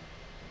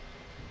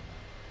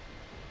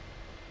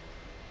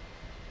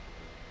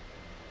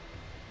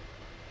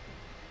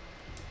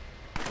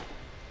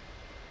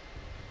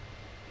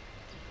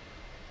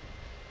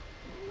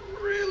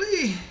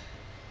 Really?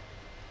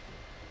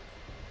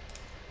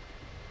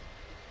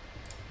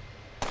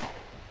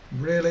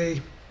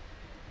 Really?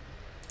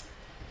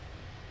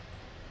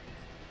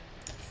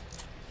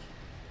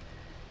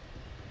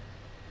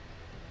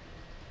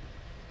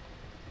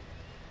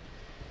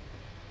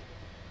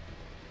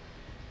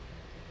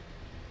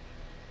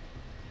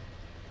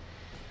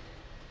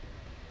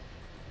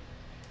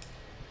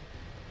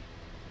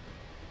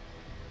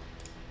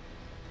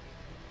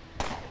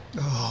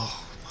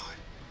 Oh my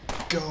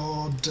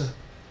God.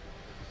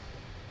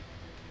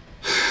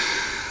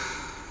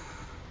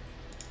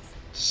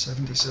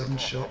 77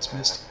 shots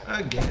missed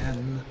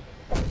again.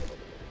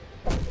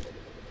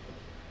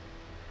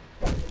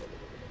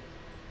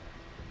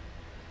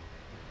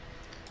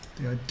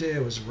 The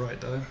idea was right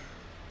though,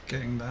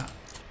 getting that.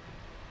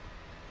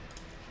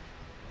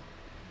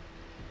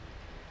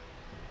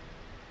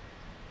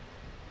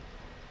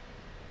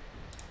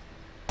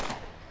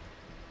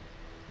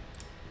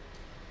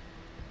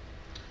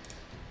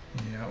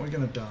 probably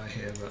going to die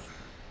here,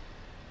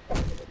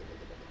 but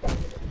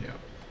yeah.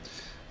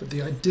 But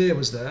the idea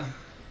was there.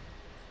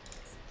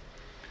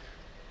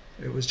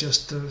 It was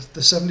just the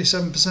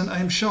 77%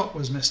 aim shot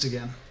was missed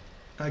again,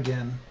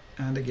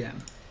 and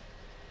again.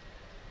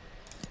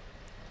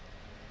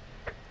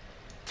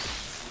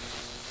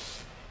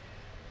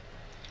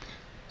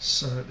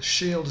 So the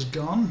shield is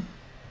gone.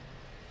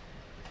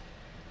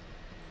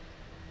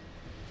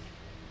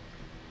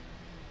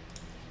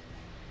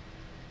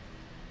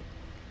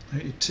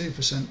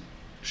 %82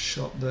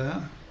 shot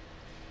there.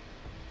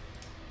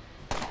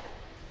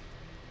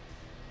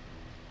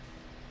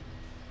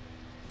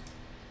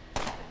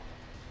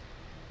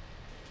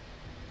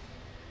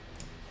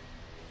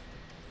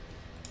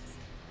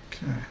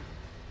 Okay.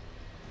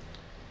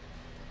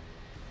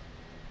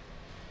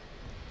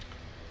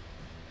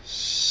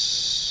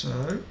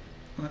 So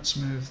let's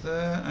move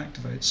there.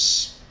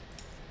 Activates.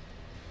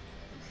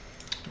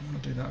 Don't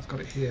want to do that. I've got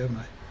it here, haven't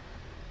I?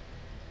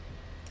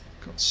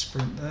 Got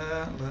sprint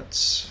there.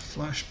 Let's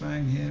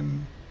flashbang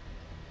him.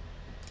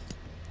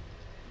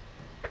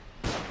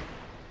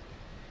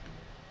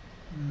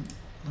 And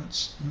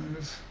let's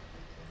move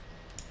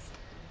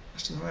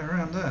rest of the way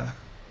around there.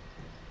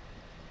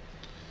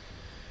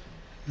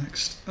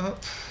 Next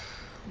up,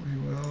 we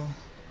will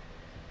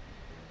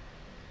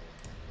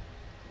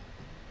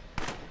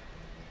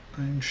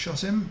aim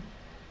shot him.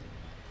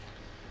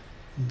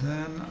 And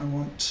then I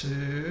want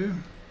to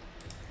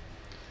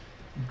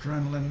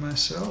adrenaline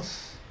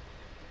myself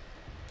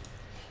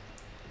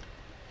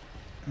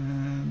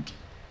and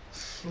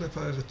flip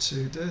over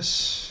to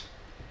this.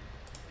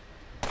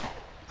 Oh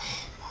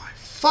my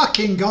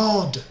fucking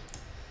god!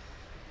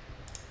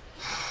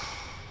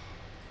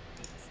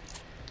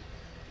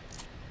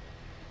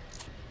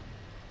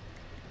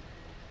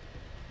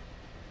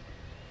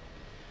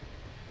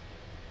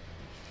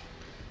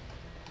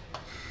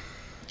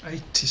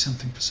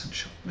 80-something%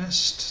 shot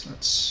missed.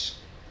 Let's...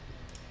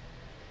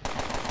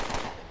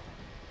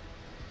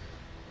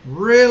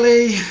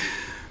 Really?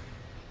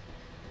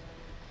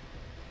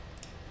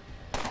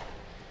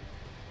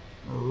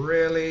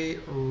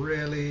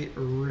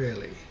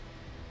 Really?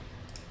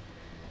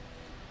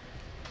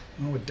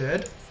 Oh, we're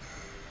dead.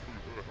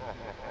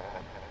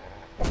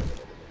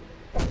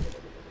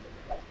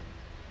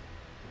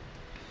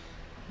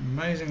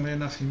 Amazingly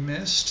enough, he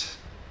missed.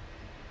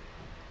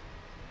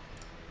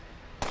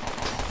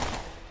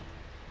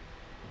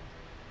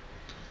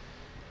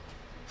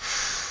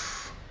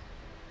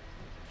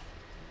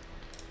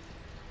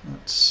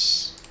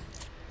 Let's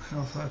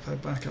health hypo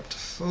back up to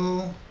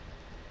full.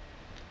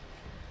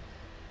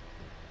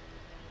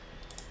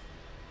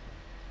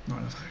 Not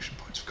enough action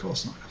points, of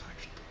course not enough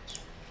action points.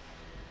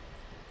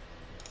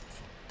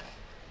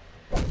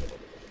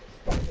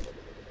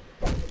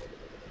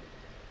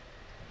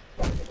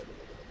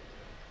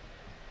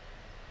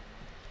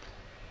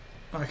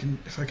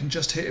 If I can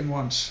just hit him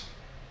once.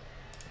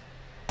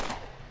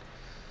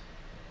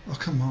 Oh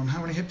come on,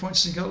 how many hit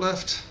points has he got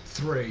left?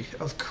 3,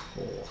 of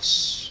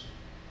course.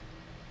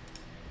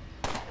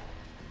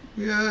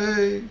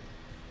 Yay!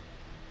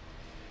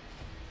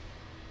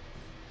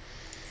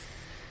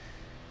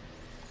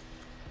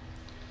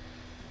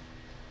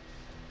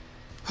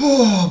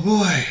 Oh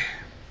boy!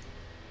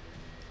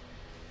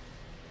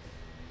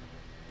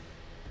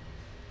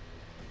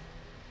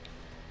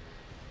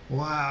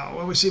 Wow,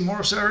 well we see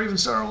more of Sarah even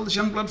Sarah, all this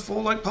young blood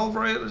fall like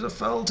pulverized as it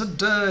fell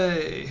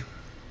today.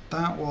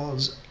 That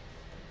was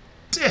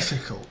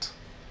difficult.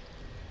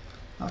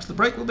 After the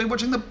break we'll be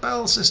watching the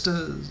Bell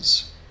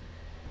Sisters.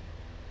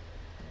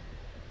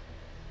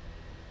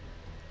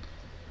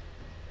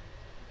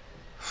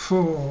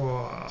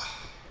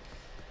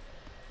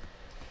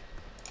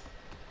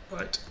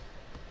 Right.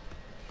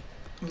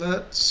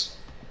 Let's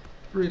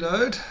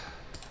reload.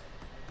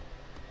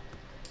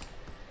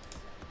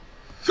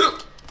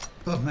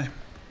 Pardon me.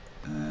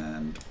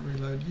 And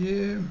reload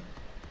you.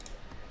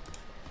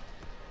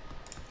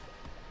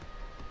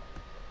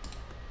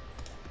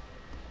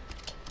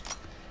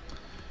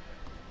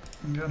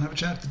 I'm going to have a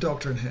chat to the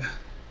doctor in here.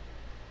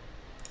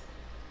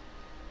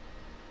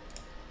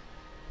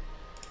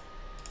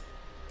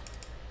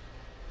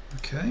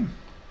 Okay.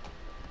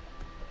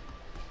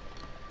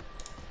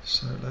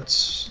 So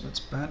let's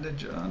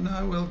bandage.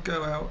 No, we'll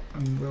go out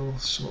and we'll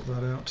sort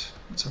that out.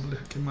 Let's have a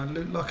look in my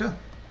loot locker.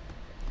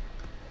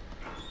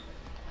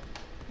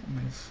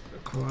 We've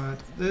acquired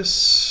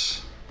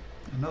this,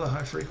 another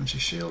high frequency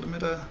shield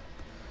emitter,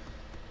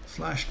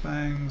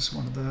 flashbangs,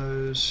 one of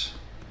those,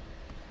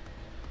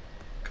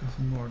 a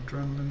couple more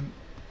adrenaline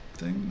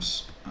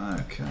things.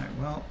 Okay,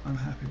 well, I'm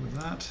happy with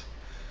that.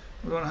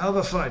 We're on a hell of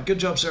a fight. Good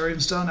job, Sir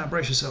Evenstar. Now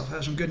brace yourself. I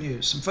have some good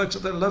news. Some folks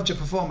up there loved your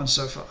performance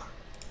so far.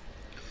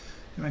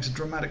 He makes a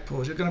dramatic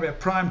pause. You're going to be a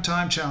prime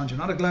time challenger.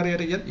 Not a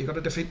gladiator yet. You've got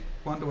to defeat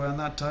one to earn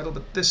that title,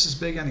 but this is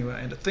big anyway.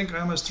 And to think I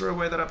almost threw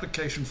away that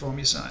application form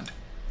you signed.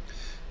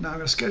 Now I'm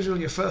going to schedule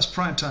your first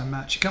prime time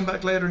match. You come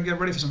back later and get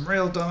ready for some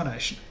real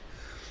domination.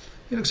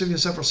 He looks at you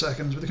several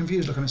seconds with a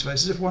confused look on his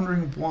face, as if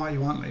wondering why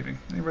you aren't leaving.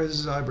 Then he raises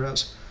his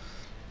eyebrows.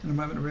 In a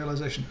moment of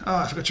realization. Oh,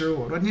 I forgot your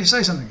reward. Why didn't you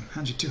say something?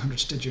 Hand you 200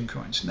 Stygian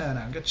coins.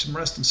 No, get some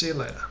rest and see you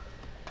later.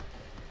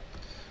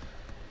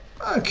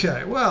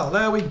 Okay, well,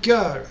 there we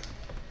go.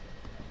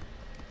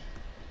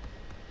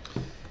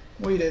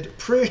 We did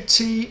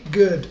pretty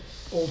good,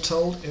 all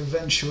told,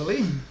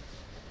 eventually.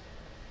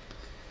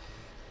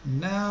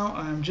 Now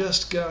I'm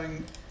just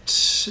going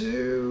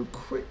to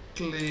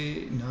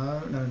quickly...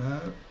 No.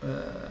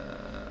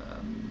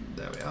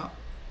 There we are.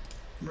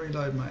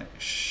 Reload my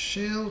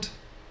shield.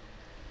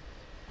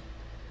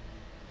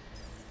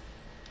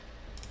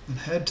 And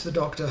head to the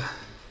doctor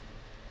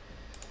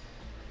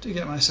to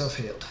get myself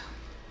healed.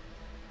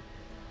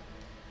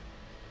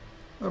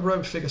 A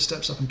robed figure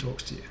steps up and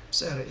talks to you.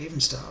 Sarah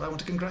Evenstar, I want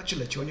to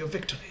congratulate you on your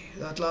victory.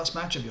 That last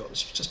match of yours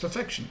was just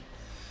perfection.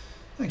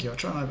 Thank you, I'll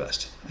try my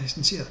best. I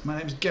can see that. My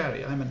name's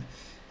Gary. I'm an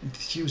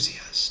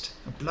enthusiast.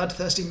 A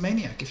bloodthirsty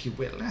maniac, if you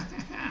will.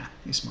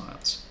 He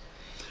smiles.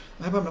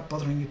 I hope I'm not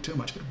bothering you too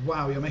much, but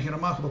wow, you're making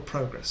remarkable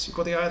progress. You've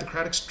got the eye of the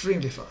crowd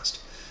extremely fast.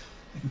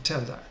 I can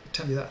tell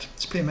you that.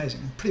 It's pretty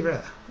amazing and pretty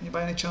rare. Are you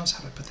by any chance,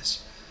 how do I put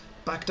this,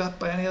 backed up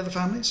by any other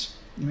families?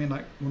 You mean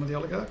like one of the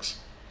oligarchs?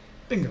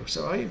 Bingo,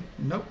 so are you?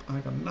 Nope,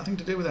 I've got nothing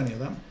to do with any of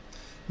them.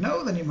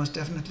 No, then you most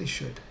definitely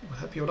should. It will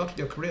help you a lot with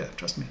your career,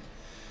 trust me.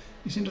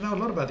 You seem to know a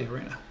lot about the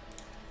arena.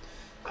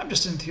 I'm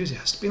just an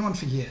enthusiast, been one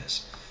for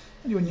years.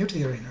 And you are new to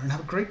the arena and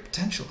have great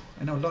potential.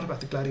 I know a lot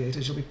about the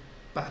gladiators you'll be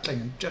battling,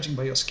 and judging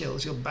by your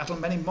skills, you'll battle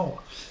many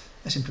more.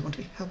 I simply want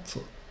to be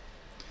helpful.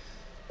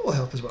 All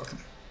help is welcome.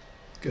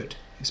 Good,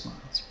 he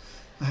smiles.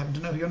 I happen to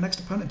know who your next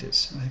opponent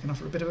is, and I can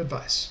offer a bit of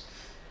advice.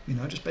 You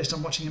know, just based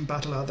on watching him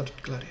battle other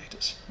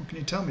gladiators. What can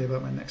you tell me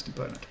about my next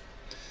opponent?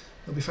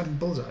 He'll be fighting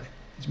Bullseye.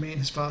 He's mean,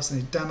 he's fast,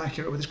 and he's damn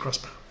accurate with his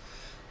crossbow.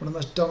 One of the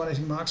most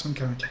dominating marksmen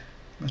currently.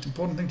 The most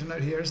important thing to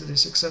note here is that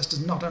his success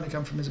does not only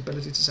come from his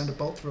ability to send a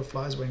bolt through a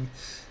fly's wing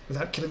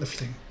without killing the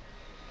thing,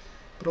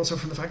 but also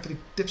from the fact that he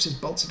dips his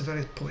bolts into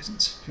various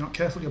poisons. If you're not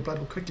careful, your blood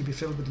will quickly be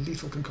filled with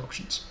lethal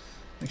concoctions.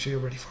 Make sure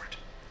you're ready for it.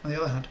 On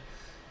the other hand,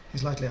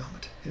 he's lightly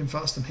armoured. Hit him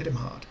fast and hit him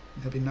hard,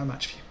 and he'll be no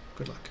match for you.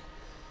 Good luck.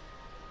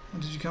 How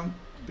did you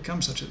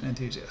become such an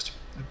enthusiast?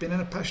 I've been in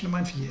a passion of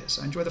mine for years.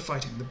 I enjoy the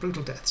fighting, the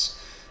brutal deaths,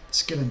 the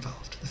skill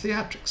involved, the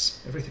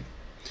theatrics, everything.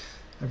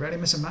 I rarely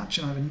miss a match,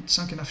 and I've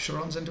sunk enough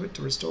charons into it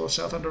to restore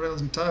South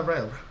Underrail's entire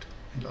railroad.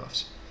 He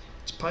laughs.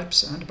 It's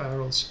pipes and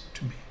barrels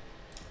to me.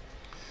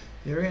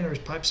 The arena is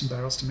pipes and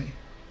barrels to me.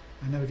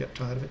 I never get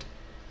tired of it.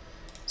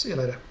 See you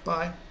later.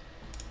 Bye.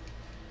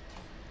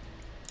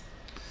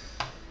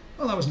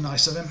 Well, that was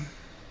nice of him.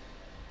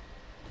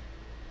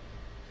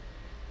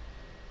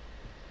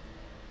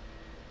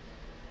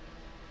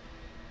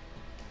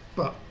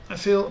 But I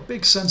feel a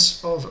big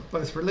sense of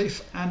both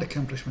relief and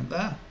accomplishment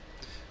there.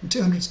 And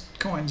 200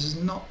 coins is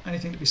not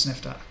anything to be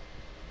sniffed at.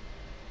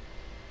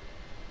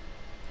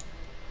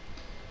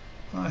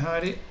 Hi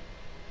Heidi.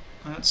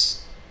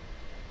 Let's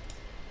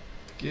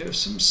give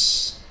some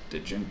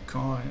Stygian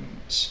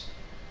coins.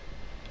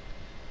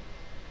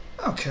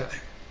 Okay.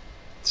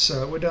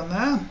 So we're done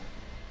there.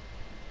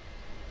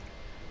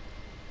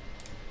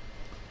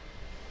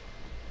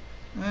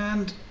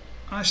 And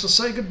I shall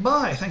say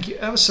goodbye. Thank you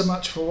ever so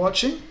much for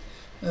watching.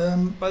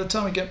 By the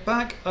time we get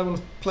back, I will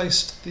have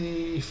placed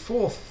the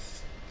 4th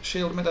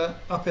shield emitter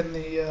up in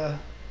the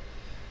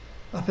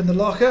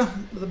locker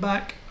at the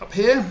back up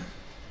here.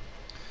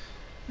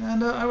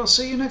 And I will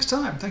see you next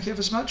time. Thank you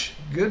ever so much.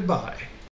 Goodbye.